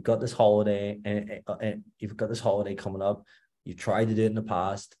got this holiday and you've got this holiday coming up. You've tried to do it in the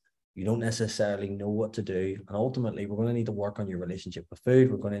past. You don't necessarily know what to do. And ultimately, we're going to need to work on your relationship with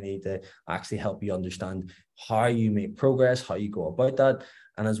food. We're going to need to actually help you understand how you make progress, how you go about that.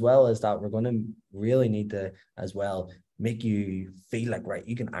 And as well as that, we're going to really need to, as well, make you feel like, right,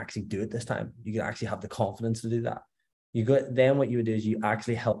 you can actually do it this time. You can actually have the confidence to do that. Then what you would do is you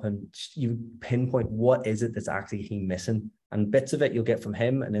actually help him, you pinpoint what is it that's actually he missing. And bits of it you'll get from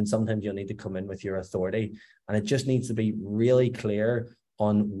him. And then sometimes you'll need to come in with your authority. And it just needs to be really clear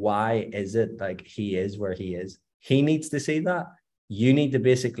on why is it like he is where he is. He needs to see that. You need to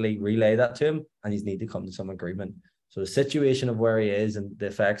basically relay that to him and you need to come to some agreement. So the situation of where he is and the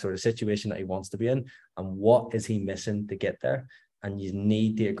effects, or the situation that he wants to be in, and what is he missing to get there. And you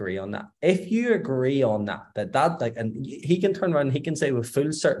need to agree on that. If you agree on that like, and he can turn around and he can say with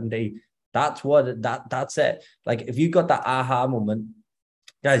full certainty, that's it. Like if you got that aha moment,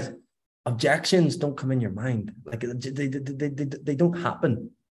 guys, objections don't come in your mind. Like they don't happen.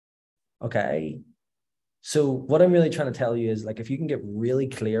 Okay. So what I'm really trying to tell you is, like, if you can get really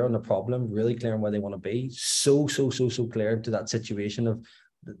clear on the problem, really clear on where they want to be, so clear to that situation of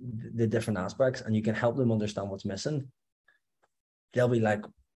the different aspects, and you can help them understand what's missing, they'll be like,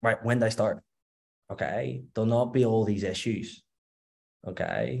 right, when do I start? Okay. There'll not be all these issues.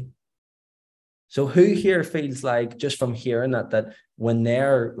 Okay. So who here feels like, just from hearing that when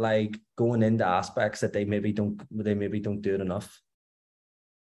they're like going into aspects that they maybe don't do it enough?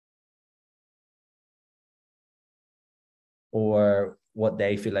 Or what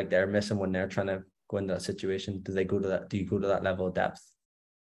they feel like they're missing when they're trying to go into that situation? Do you go to that level of depth?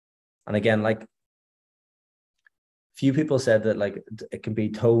 And again, like, few people said that, like, it can be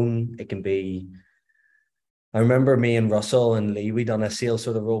tone, it can be, I remember me and Russell and Lee, we done a sales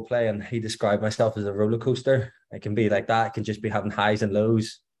sort of role play, and he described myself as a roller coaster. It can be like that. It can just be having highs and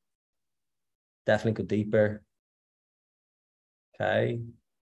lows. Definitely go deeper. Okay.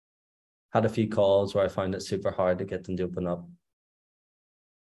 Had a few calls where I found it super hard to get them to open up.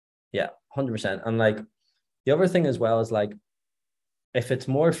 Yeah, 100%. And like, the other thing as well is, like, if it's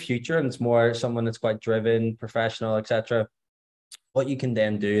more future and it's more someone that's quite driven, professional, etc., what you can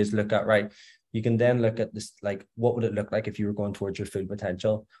then do is look at, right, you can then look at this, like, what would it look like if you were going towards your full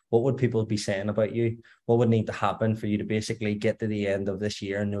potential? What would people be saying about you? What would need to happen for you to basically get to the end of this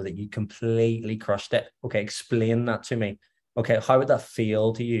year and know that you completely crushed it? Okay, explain that to me. Okay, how would that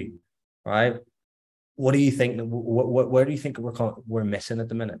feel to you? Right? What do you think? Where do you think we're missing at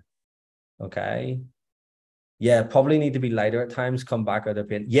the minute? Okay. Yeah, probably need to be lighter at times, come back out of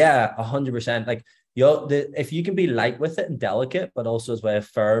pain. Yeah, 100%. Like, if you can be light with it and delicate, but also as well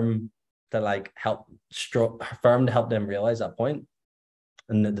firm to like firm to help them realize that point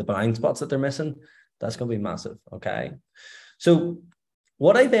and the blind spots that they're missing, that's going to be massive. Okay. So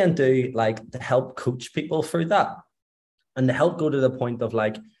what I then do, like, to help coach people through that, and to help go to the point of,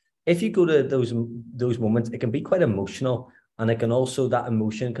 like, if you go to those moments, it can be quite emotional. And it can also, that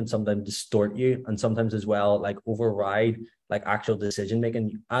emotion can sometimes distort you, and sometimes as well, like, override like actual decision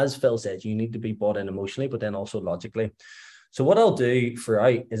making. As Phil said, you need to be bought in emotionally, but then also logically. So what I'll do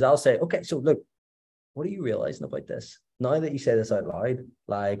throughout is I'll say, okay, so look, what are you realizing about this? Now that you say this out loud,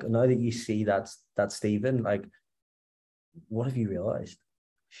 like, now that you see that Stephen, like, what have you realized?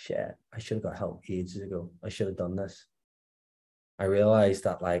 Shit, I should have got help ages ago. I should have done this. I realized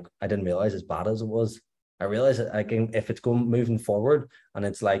that, like, I didn't realize as bad as it was. I realize that I can, if it's moving forward, and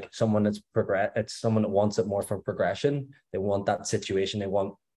it's like someone that's it's someone that wants it more for progression. They want that situation. They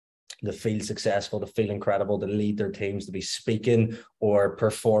want to feel successful, to feel incredible, to lead their teams, to be speaking or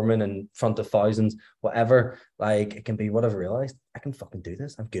performing in front of thousands, whatever. Like, it can be, what I've realized, I can fucking do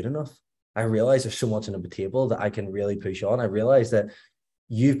this. I'm good enough. I realize there's so much on the table that I can really push on. I realize that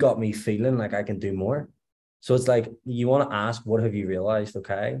you've got me feeling like I can do more. So it's like, you want to ask, what have you realized?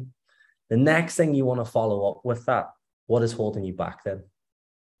 Okay. The next thing you want to follow up with that, what is holding you back then?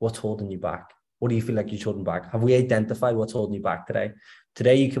 What's holding you back? What do you feel like you're holding back? Have we identified what's holding you back today?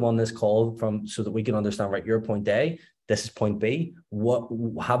 Today, you come on this call so that we can understand, right, you're point A, this is point B. What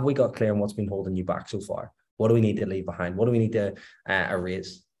have we got clear on what's been holding you back so far? What do we need to leave behind? What do we need to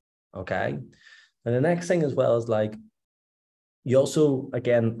erase? Okay. And the next thing as well is like, you also,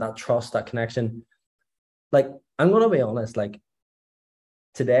 again, that trust, that connection. Like, I'm going to be honest, like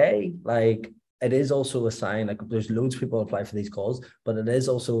today, like it is also a sign, like there's loads of people apply for these calls, but it is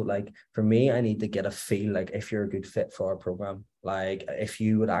also like, for me, I need to get a feel like if you're a good fit for our program, like if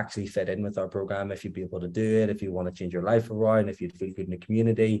you would actually fit in with our program, if you'd be able to do it, if you want to change your life around, if you'd feel good in the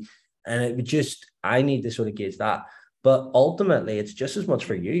community. And it would just, I need to sort of gauge that. But ultimately, it's just as much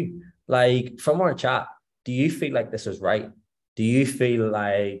for you. Like from our chat, do you feel like this is right? Do you feel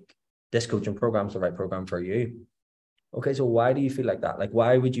like this coaching program is the right program for you? Okay, so why do you feel like that? Like,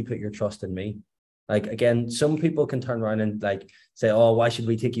 why would you put your trust in me? Like, again, some people can turn around and like say, oh, why should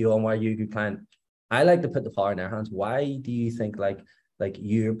we take you on? Why are you a good client? I like to put the power in their hands. Why do you think like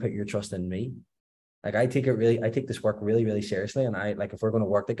you put your trust in me? Like I take this work really, really seriously. And I like, if we're going to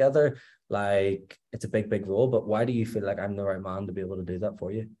work together, like it's a big, big role, but why do you feel like I'm the right man to be able to do that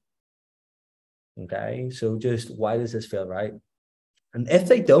for you? Okay. So just why does this feel right? And if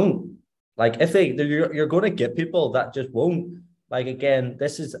they don't, like if you're going to get people that just won't, like, again,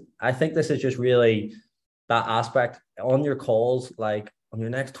 I think this is just really that aspect on your calls, like on your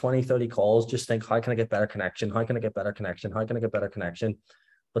next 20, 30 calls, just think, how can I get better connection? How can I get better connection? How can I get better connection?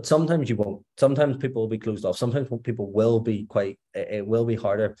 But sometimes you won't. Sometimes people will be closed off. Sometimes people will be it will be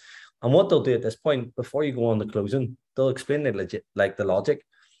harder. And what they'll do at this point, before you go on the closing, they'll explain the logic.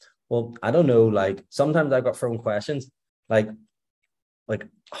 Well, I don't know. Like sometimes I've got thrown questions like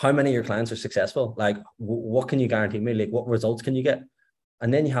how many of your clients are successful? Like what can you guarantee me? Like what results can you get?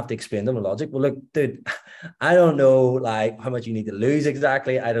 And then you have to explain them with logic. Well, look, dude, I don't know like how much you need to lose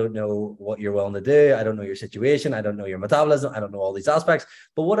exactly. I don't know what you're willing to do. I don't know your situation. I don't know your metabolism. I don't know all these aspects.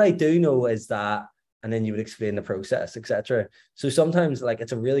 But what I do know is that, and then you would explain the process, etc. So sometimes like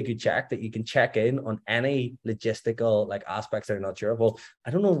it's a really good check that you can check in on any logistical like aspects that are not sure. Well,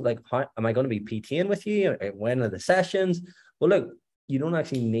 I don't know, like how am I going to be PTing with you? When are the sessions? Well, look, you don't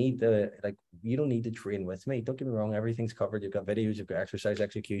actually need you don't need to train with me. Don't get me wrong, everything's covered. You've got videos, you've got exercise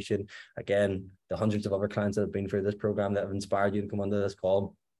execution. Again, the hundreds of other clients that have been through this program that have inspired you to come onto this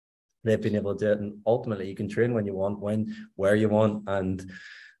call, they've been able to do it. And ultimately you can train when you want, where you want. And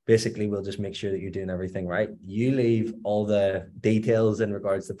basically we'll just make sure that you're doing everything right. You leave all the details in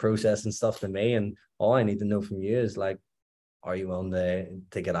regards to process and stuff to me. And all I need to know from you is like, are you willing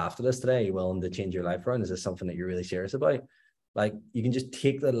to get after this today? Are you willing to change your life around? Is this something that you're really serious about? Like you can just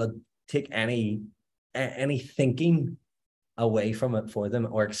take any thinking away from it for them,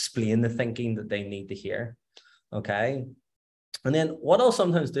 or explain the thinking that they need to hear. Okay. And then what I'll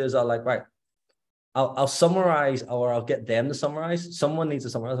sometimes do is I'll summarize, or I'll get them to summarize. Someone needs to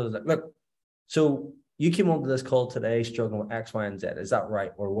summarize. I was like, look, so you came onto this call today struggling with X, Y, and Z. Is that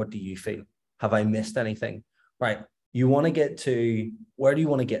right? Or what do you feel? Have I missed anything? Right. You want to get to, where do you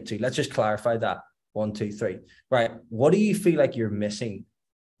want to get to? Let's just clarify that. 1, 2, 3. Right. What do you feel like you're missing?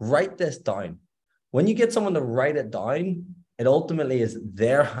 Write this down. When you get someone to write it down, it ultimately is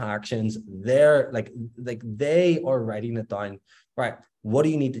their actions. They're like they are writing it down. Right. What do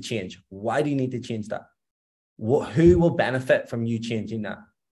you need to change? Why do you need to change that? Who will benefit from you changing that?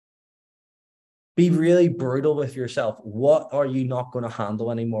 Be really brutal with yourself. What are you not going to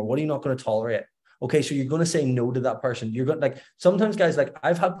handle anymore? What are you not going to tolerate? Okay, so you're going to say no to that person. You're going to, like, sometimes guys, like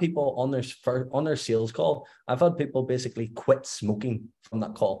I've had people on their sales call, I've had people basically quit smoking from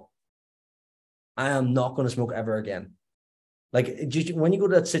that call. I am not going to smoke ever again. Like just when you go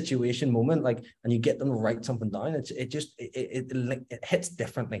to that situation moment, like, and you get them to write something down, it hits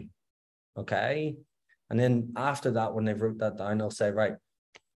differently. Okay. And then after that, when they've wrote that down, they'll say, right,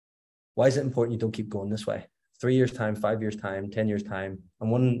 why is it important you don't keep going this way? 3 years time, 5 years time, 10 years time.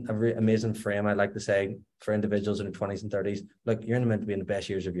 And one amazing frame I like to say for individuals in their 20s and 30s, look, you're meant to be in the best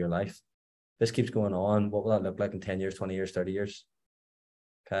years of your life. This keeps going on. What will that look like in 10 years, 20 years, 30 years?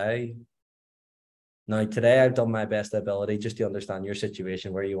 Okay. Now, today I've done my best ability just to understand your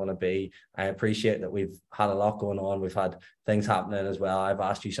situation, where you want to be. I appreciate that we've had a lot going on. We've had things happening as well. I've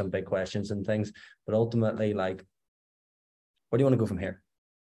asked you some big questions and things, but ultimately, like, where do you want to go from here?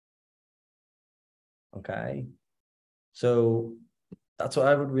 Okay. So that's what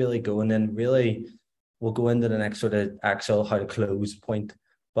I would really go. And then really we'll go into the next sort of actual how to close point.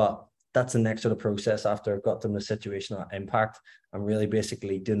 But that's the next sort of process after I've got them the situational impact. I'm really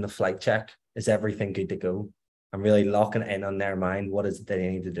basically doing the flight check. Is everything good to go? I'm really locking in on their mind. What is it they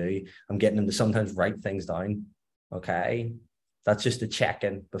need to do? I'm getting them to sometimes write things down. Okay. That's just a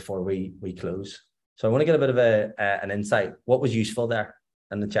check-in before we close. So I want to get a bit of an insight. What was useful there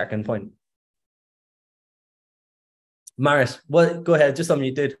and the check-in point? Maris, go ahead, just something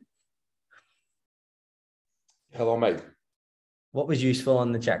you did. Hello, mate. What was useful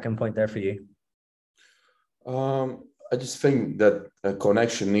on the check-in point there for you? I just think that a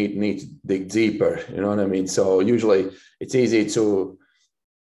connection needs to dig deeper. You know what I mean? So usually it's easy to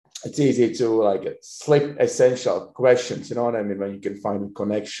like slip essential questions. You know what I mean? When you can find a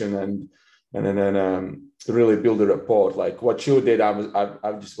connection and then really build a rapport. Like what you did, I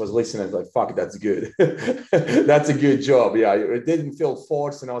just was listening. Like, fuck, that's good. That's a good job. Yeah, it didn't feel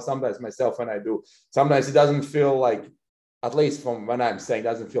forced. You know, sometimes myself when I do, sometimes it doesn't feel like, at least from when I'm saying,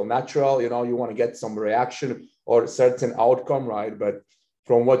 doesn't feel natural. You know, you want to get some reaction or a certain outcome, right? But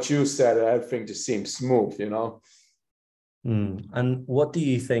from what you said, everything just seems smooth. You know. And what do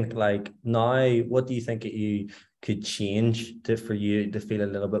you think? Like now, what do you think you could change for you to feel a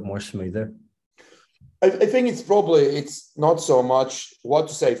little bit more smoother? I think it's not so much what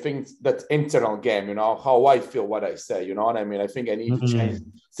to say. I think that internal game, you know, how I feel, what I say, you know what I mean? I think I need to change.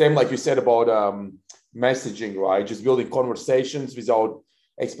 Same like you said about messaging, right? Just building conversations without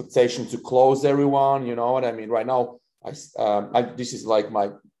expectation to close everyone, you know what I mean? Right now, this is like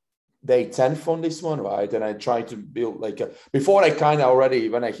my day 10th on this one, right? And I try to build like before I kind of already,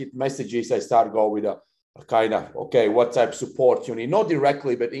 when I hit messages, I start go with a kind of, okay, what type of support you need, not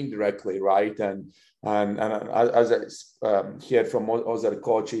directly, but indirectly, right? And as I heard from other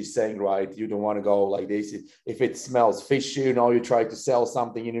coaches saying, right, you don't want to go like this. If it smells fishy, you know, you try to sell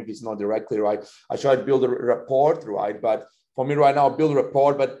something, even if it's not directly right. I try to build a rapport, right? But for me right now, build a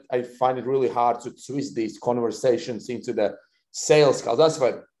rapport, but I find it really hard to twist these conversations into the sales calls. That's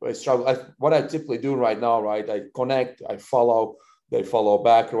what I struggle. What I typically do right now, right? I connect, I follow, they follow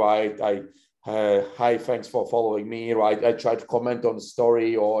back, right? Hi, thanks for following me, right? I try to comment on the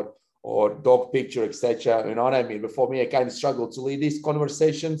story or dog picture, etc. You know what I mean? But for me, I kind of struggle to lead these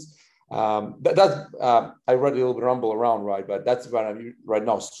conversations. I read a little bit rumble around, right? But that's where I right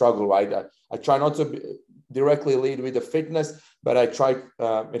now struggle, right? I try not to directly lead with the fitness, but I try,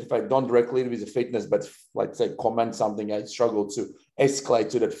 if I don't directly lead with the fitness, but let's say comment something, I struggle to escalate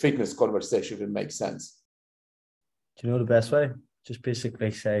to that fitness conversation if it makes sense. Do you know the best way? Just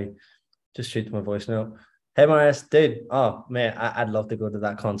basically say, just shoot my voice note. Hey, Marius, dude. Oh, man, I'd love to go to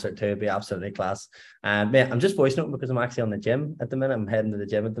that concert too. It'd be absolutely class. Man, I'm just voice noting because I'm actually on the gym at the minute. I'm heading to the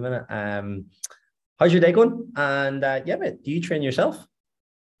gym at the minute. How's your day going? And yeah, mate, do you train yourself?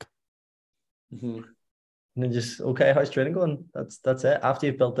 Mm-hmm. And then just, okay, how's training going? That's it. After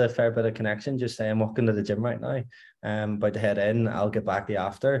you've built a fair bit of connection, just say, I'm walking to the gym right now. About to head in. I'll get back to you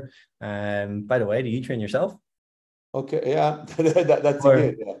after. By the way, do you train yourself? Okay, yeah, that's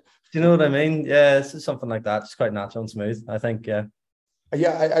good. Yeah. Do you know what I mean? Yeah, it's something like that. It's quite natural and smooth, I think. Yeah.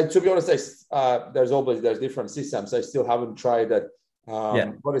 Yeah, I to be honest, there's different systems. I still haven't tried that.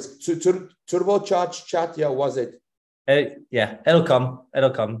 What is turbocharged chat? Yeah, was it? Yeah, it'll come.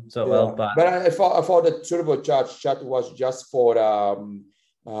 So yeah. well, but I thought that turbocharged chat was just for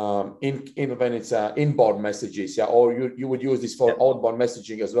when it's inbound messages, yeah, or you would use this for outbound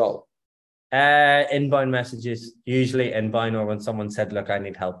messaging as well. Inbound messages, usually inbound, or when someone said, "Look, I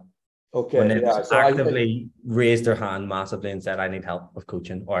need help." Okay. When they actively raised their hand massively and said, "I need help with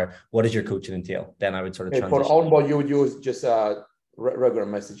coaching," or "What does your coaching entail?" Then I would sort of transition. For outbound, you would use just regular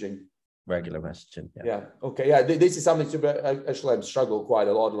messaging. Regular messaging. Yeah. Okay. Yeah. This is something actually I've struggled quite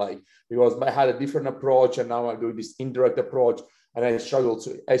a lot, like because I had a different approach and now I'm doing this indirect approach. And I struggle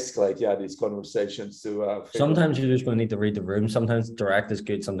to escalate, these conversations to. Sometimes you're just going to need to read the room. Sometimes direct is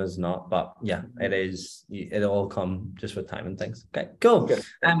good, sometimes not. But yeah, it'll all come just with time and things. Okay, cool. Okay.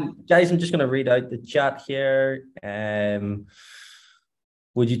 Guys, I'm just going to read out the chat here.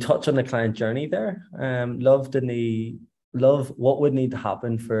 Would you touch on the client journey there? Love what would need to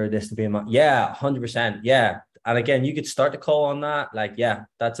happen for this to be yeah, 100%. Yeah. And again, you could start the call on that. Like, yeah,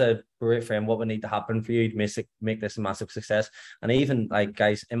 that's a great frame. What would need to happen for you to make this a massive success? And even like,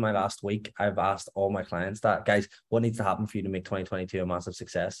 guys, in my last week, I've asked all my clients that, guys, what needs to happen for you to make 2022 a massive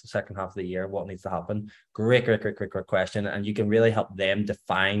success? The second half of the year, what needs to happen? Great question. And you can really help them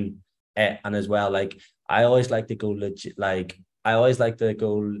define it. And as well, like, I always like to go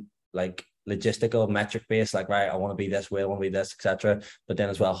logistical, metric based, like, right, I want to be this way, I want to be this, etc. But then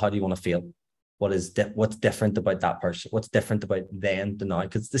as well, how do you want to feel? What's different about that person? What's different about them to now?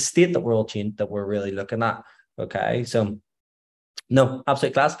 Because the state that we're all changed, that we're really looking at. Okay, so no,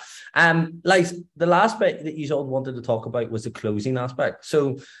 absolute class. Like the last bit that you all wanted to talk about was the closing aspect.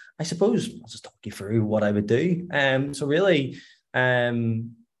 So I suppose I'll just talk you through what I would do. So really,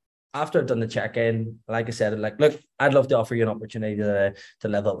 after I've done the check-in, like I said, like, look, I'd love to offer you an opportunity to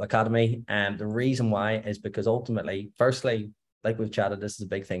level up academy. And the reason why is because ultimately, firstly, like we've chatted, this is a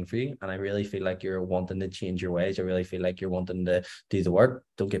big thing for you. And I really feel like you're wanting to change your ways. I really feel like you're wanting to do the work.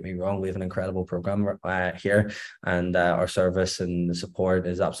 Don't get me wrong. We have an incredible program here, and our service and the support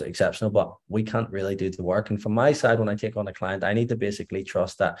is absolutely exceptional, but we can't really do the work. And from my side, when I take on a client, I need to basically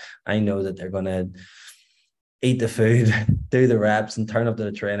trust that I know that they're going to eat the food, do the reps, and turn up to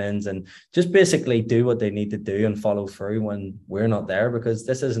the trainings, and just basically do what they need to do and follow through when we're not there, because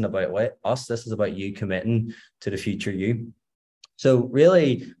this isn't about us. This is about you committing to the future you. So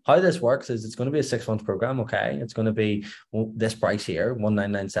really how this works is it's going to be a 6-month program. Okay. It's going to be this price here,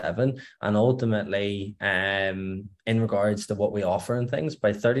 1997. And ultimately, in regards to what we offer and things,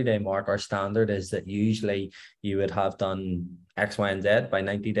 by 30-day mark, our standard is that usually you would have done X, Y, and Z by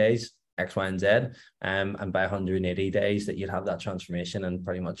 90 days. X, Y, and Z, and by 180 days that you'd have that transformation, and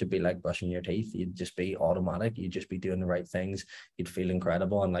pretty much it'd be like brushing your teeth. You'd just be automatic. You'd just be doing the right things. You'd feel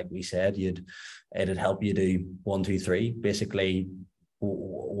incredible, and like we said, it'd help you do 1, 2, 3, basically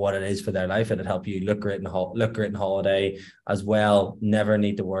what it is for their life. It'd help you look great in holiday as well. Never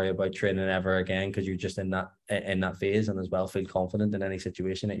need to worry about training ever again, because you're just in that phase, and as well feel confident in any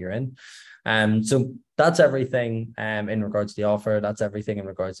situation that you're in. So that's everything in regards to the offer. That's everything in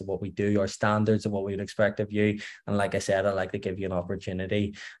regards to what we do, our standards of what we would expect of you. And like I said, I'd like to give you an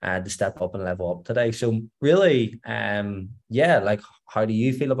opportunity to step up and level up today. So really, like, how do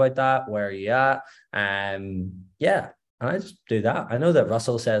you feel about that? Where are you at? Yeah. And I just do that. I know that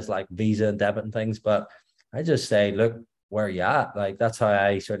Russell says like Visa and debit and things, but I just say, look, where are you at? Like, that's how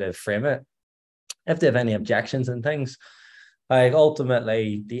I sort of frame it. If they have any objections and things, like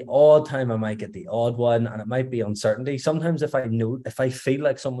ultimately the odd time I might get the odd one, and it might be uncertainty. Sometimes if I feel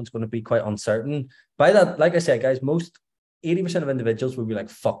like someone's going to be quite uncertain, by that, like I said, guys, most 80% of individuals will be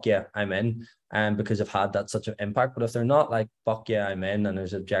like, fuck yeah, I'm in. And because I've had that such an impact. But if they're not like, fuck yeah, I'm in, and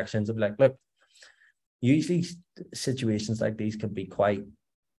there's objections, I'll be like, look, usually situations like these can be quite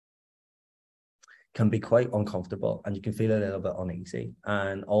uncomfortable, and you can feel a little bit uneasy.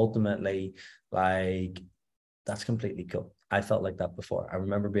 And ultimately, like, that's completely cool. I felt like that before. I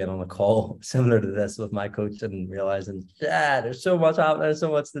remember being on a call similar to this with my coach and realizing, yeah, there's so much happening,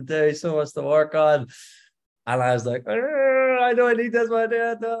 so much to do, so much to work on. And I was like, I know I need this, but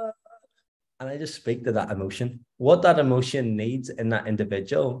and I just speak to that emotion. What that emotion needs in that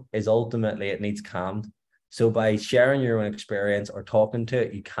individual is ultimately it needs calmed. So by sharing your own experience or talking to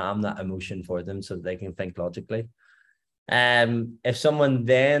it, you calm that emotion for them so that they can think logically. If someone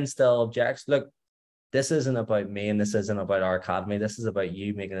then still objects, look, this isn't about me and this isn't about our academy. This is about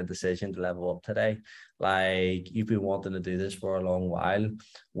you making a decision to level up today. Like, you've been wanting to do this for a long while.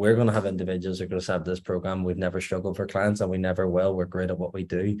 We're going to have individuals who are going to have this program. We've never struggled for clients, and we never will. We're great at what we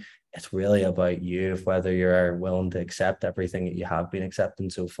do. It's really about you, if whether you're willing to accept everything that you have been accepting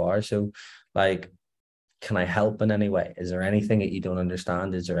so far. So, like, can I help in any way? Is there anything that you don't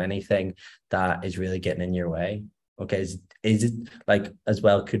understand? Is there anything that is really getting in your way? Okay, is it like, as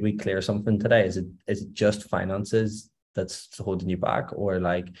well, could we clear something today? Is it just finances that's holding you back? Or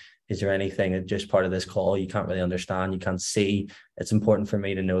like, is there anything that just part of this call you can't really understand, you can't see? It's important for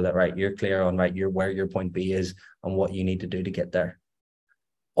me to know that, right, you're clear on, right, where your point B is and what you need to do to get there.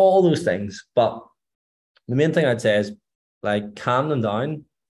 All those things. But the main thing I'd say is, like, calm them down.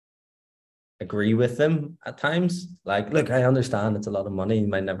 Agree with them at times. Like, look, I understand it's a lot of money. You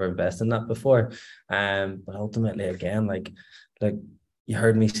might never invest in that before. But ultimately, again, like you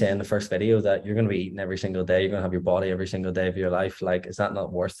heard me say in the first video that you're going to be eating every single day. You're going to have your body every single day of your life. Like, is that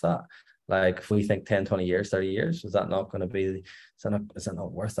not worth that? Like, if we think 10, 20 years, 30 years, is that not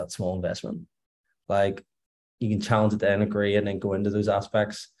worth that small investment? Like, you can challenge it then, agree, and then go into those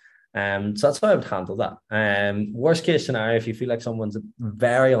aspects. So that's how I would handle that. Worst case scenario, if you feel like someone's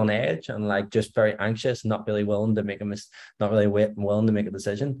very on edge and like just very anxious, not really willing to make willing to make a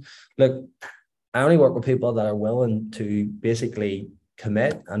decision. Look, I only work with people that are willing to basically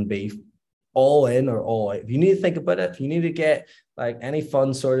commit and be all in or all out. If you need to think about it, if you need to get like any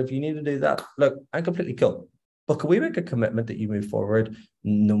fun sort of, you need to do that. Look, I'm completely cool. But can we make a commitment that you move forward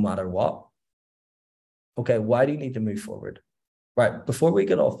no matter what? Okay, why do you need to move forward? Right, before we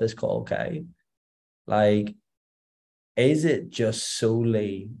get off this call, okay, like, is it just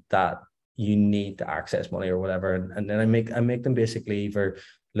solely that you need to access money or whatever? And then I make them basically either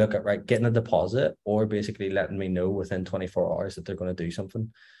look at, right, getting a deposit or basically letting me know within 24 hours that they're going to do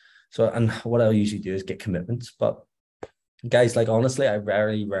something. So, and what I'll usually do is get commitments. But guys, like, honestly, I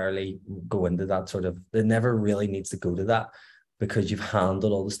rarely go into that sort of, it never really needs to go to that, because you've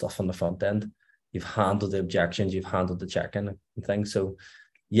handled all the stuff on the front end. You've handled the objections, you've handled the check-in and things. So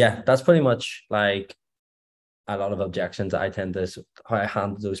yeah, that's pretty much like a lot of objections I tend to, how I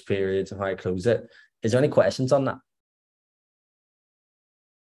handle those periods and how I close it. Is there any questions on that?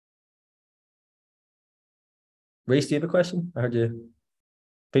 Reese, do you have a question? I heard you.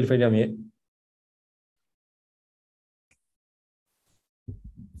 Feel free to unmute.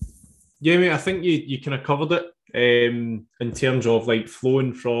 Yeah, mate, I think you kind of covered it in terms of like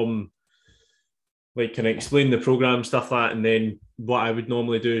flowing from, like, can I explain the program, stuff like that, and then what I would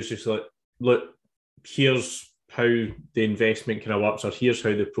normally do is just like, look, here's how the investment kind of works, or here's how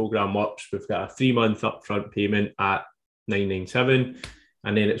the program works. We've got a 3-month upfront payment at 997,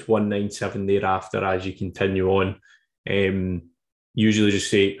 and then it's 197 thereafter as you continue on. Usually just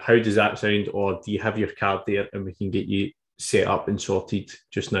say, how does that sound, or do you have your card there, and we can get you set up and sorted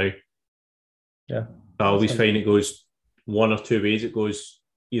just now. Yeah, I always find it goes one or two ways. It goes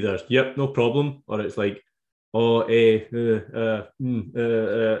either, yep, no problem, or it's like, oh, and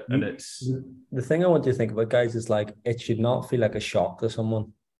it's... The thing I want you to think about, guys, is like, it should not feel like a shock to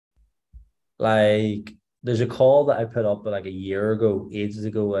someone. Like, there's a call that I put up like a year ago, ages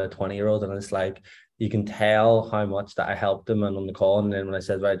ago, a 20-year-old, and it's like, you can tell how much that I helped them and on the call. And then when I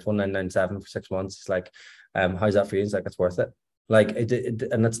said, right, it's 1997 for 6 months, it's like, how's that for you? It's like, it's worth it. Like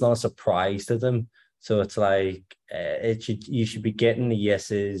and it's not a surprise to them. So it's like, you should be getting the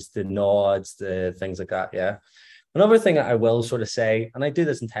yeses, the nods, the things like that. Yeah. Another thing I will sort of say, and I do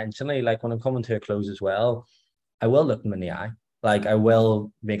this intentionally, like when I'm coming to a close as well, I will look them in the eye. Like I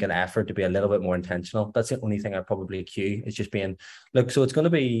will make an effort to be a little bit more intentional. That's the only thing I probably accuse, is just being, look, so it's going to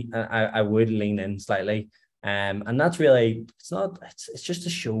be, I would lean in slightly. And that's really, it's just to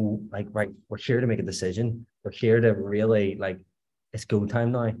show like, right, we're here to make a decision. We're here to really like, it's go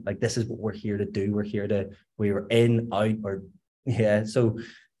time now. Like, this is what we're here to do. We were in, out, or yeah. So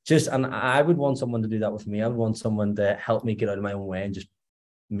and I would want someone to do that with me. I would want someone to help me get out of my own way and just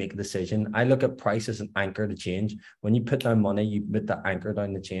make a decision. I look at price as an anchor to change. When you put down money, you put that anchor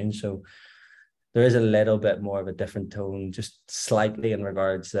down to change. So there is a little bit more of a different tone, just slightly, in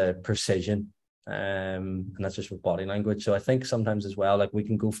regards to precision. And that's just with body language. So I think sometimes as well, like we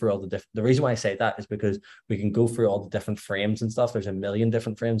can go through all the reason why I say that is because we can go through all the different frames and stuff. There's a million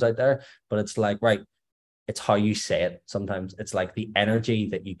different frames out there, but it's like, right, it's how you say it. Sometimes it's like the energy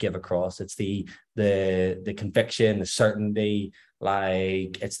that you give across. It's the conviction, the certainty,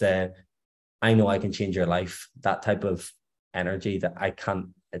 like it's I know I can change your life, that type of energy that I can't,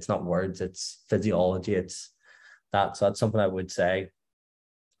 it's not words, it's physiology, it's that. So that's something I would say.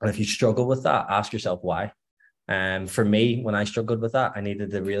 And if you struggle with that, ask yourself why. For me, when I struggled with that, I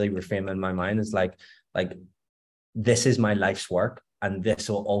needed to really reframe in my mind. It's like this is my life's work, and this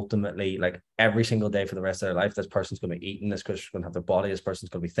will ultimately, like every single day for the rest of their life, this person's going to be eating, this person's going to have their body, this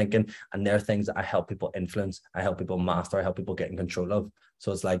person's going to be thinking, and they're things that I help people influence, I help people master, I help people get in control of.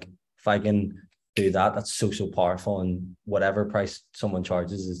 So it's like, if I can do that, that's so powerful. And whatever price someone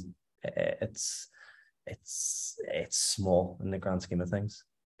charges is, it's small in the grand scheme of things.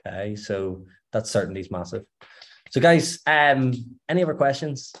 Okay, so that certainty is massive. So guys, any other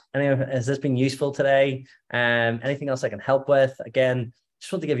questions? Has this been useful today? Anything else I can help with? Again,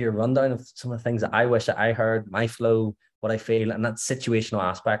 just want to give you a rundown of some of the things that I wish that I heard, my flow, what I feel, and that situational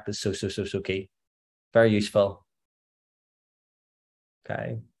aspect is so key. Very useful.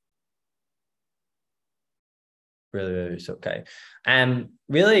 Okay. Really okay.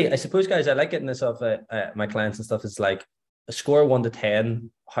 Really, I suppose, guys, I like getting this off my clients and stuff. It's like a score 1 to 10.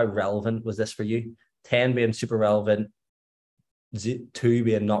 How relevant was this for you? 10 being super relevant, 2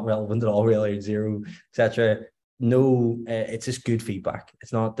 being not relevant at all, really, 0, etc. No, it's just good feedback.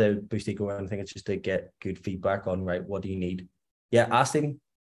 It's not the boost ego or anything. It's just to get good feedback on, right, what do you need? Yeah, ask him.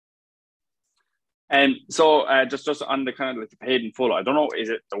 So just on the kind of like the paid in full, I don't know, is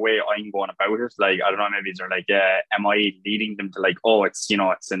it the way I'm going about it? Like, I don't know, maybe they're like, am I leading them to like, oh, it's, you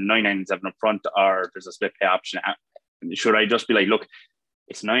know, it's a 997 up front, or there's a split pay option? Should I just be like, look,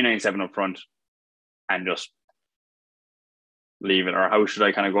 it's 997 up front and just leave it? Or how should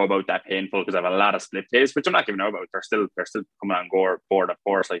I kind of go about that pay in full? Because I have a lot of split pays, which I'm not giving out about. They're still coming on board, of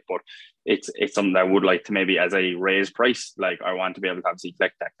course, like, but it's something that I would like to, maybe as a raise price, like I want to be able to obviously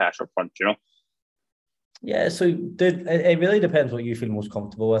collect that cash up front, you know? Yeah, so it really depends what you feel most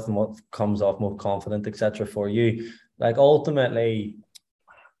comfortable with and what comes off most confident, etc. for you. Like ultimately,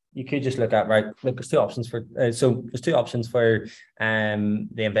 you could just look at, right, look, there's two options for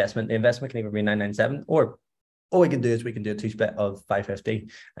the investment. The investment can either be 997, or all we can do is we can do a 2-split of 550,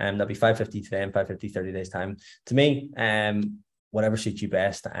 and that'll be 550 today and 550 30 days time. To me, whatever suits you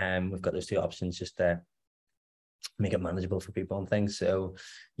best. We've got those two options. Just make it manageable for people and things. So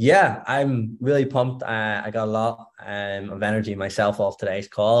yeah, I'm really pumped. I got a lot of energy myself off today's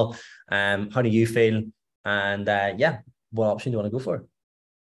call. How do you feel? And yeah, what option do you want to go for?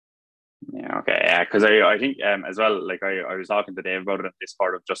 Yeah, okay, yeah, because I think as well, like I was talking to Dave about it, this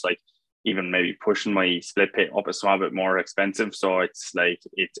part of just like even maybe pushing my split pay up a small bit more expensive, so it's like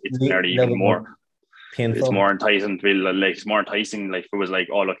it's nearly even more painful. It's more enticing to be like, it's more enticing like if it was like,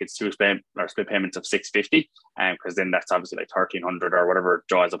 oh look, it's split payments of 650, and because then that's obviously like 1,300 or whatever,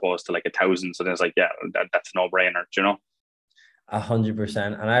 Joe, as opposed to like 1,000. So then it's like, yeah, that's a no brainer, you know.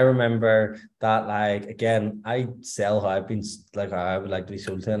 100%. And I remember that, like, again, I sell how I've been, like, I would like to be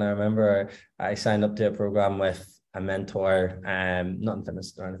sold to. And I remember I signed up to a program with a mentor, not in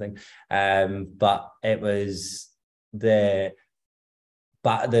fitness or anything, but it was the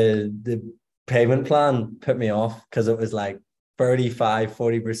payment plan put me off because it was like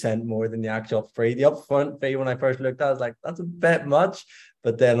 35-40% more than the actual fee. The upfront fee, when I first looked at it, I was like, that's a bit much.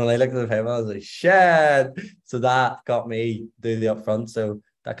 But then when I looked at the payment, I was like, shit. So that got me do the upfront. So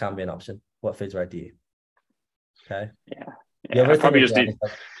that can be an option. What feels right to you? Okay. Yeah. The other thing probably is, just need...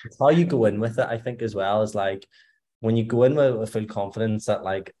 it's how you go in with it, I think, as well, is like when you go in with full confidence that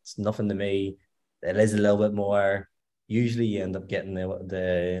like it's nothing to me, it is a little bit more. Usually you end up getting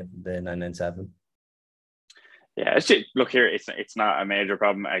the 997. Yeah, it's just, look here, it's not a major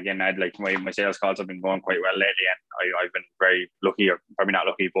problem. Again, I'd like my sales calls have been going quite well lately, and I've been very lucky, or probably not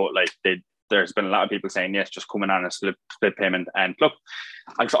lucky, but like there's been a lot of people saying yes, just coming on a split payment. And look,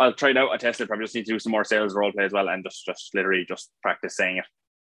 I'll try it out. I test it. Probably just need to do some more sales role play as well, and just literally just practice saying it.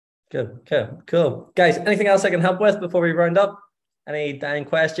 Cool. Guys, anything else I can help with before we round up? Any damn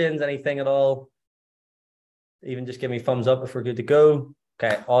questions? Anything at all? Even just give me thumbs up if we're good to go.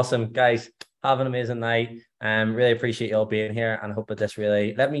 Okay, awesome, guys. Have an amazing night. Really appreciate you all being here, and I hope that this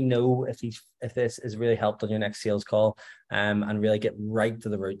really, let me know if this has really helped on your next sales call, and really get right to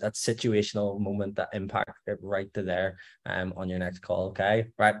the root, that situational moment, that impact, get right to there on your next call. Okay,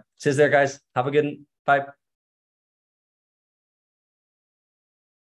 right. See you there, guys. Have a good one. Bye.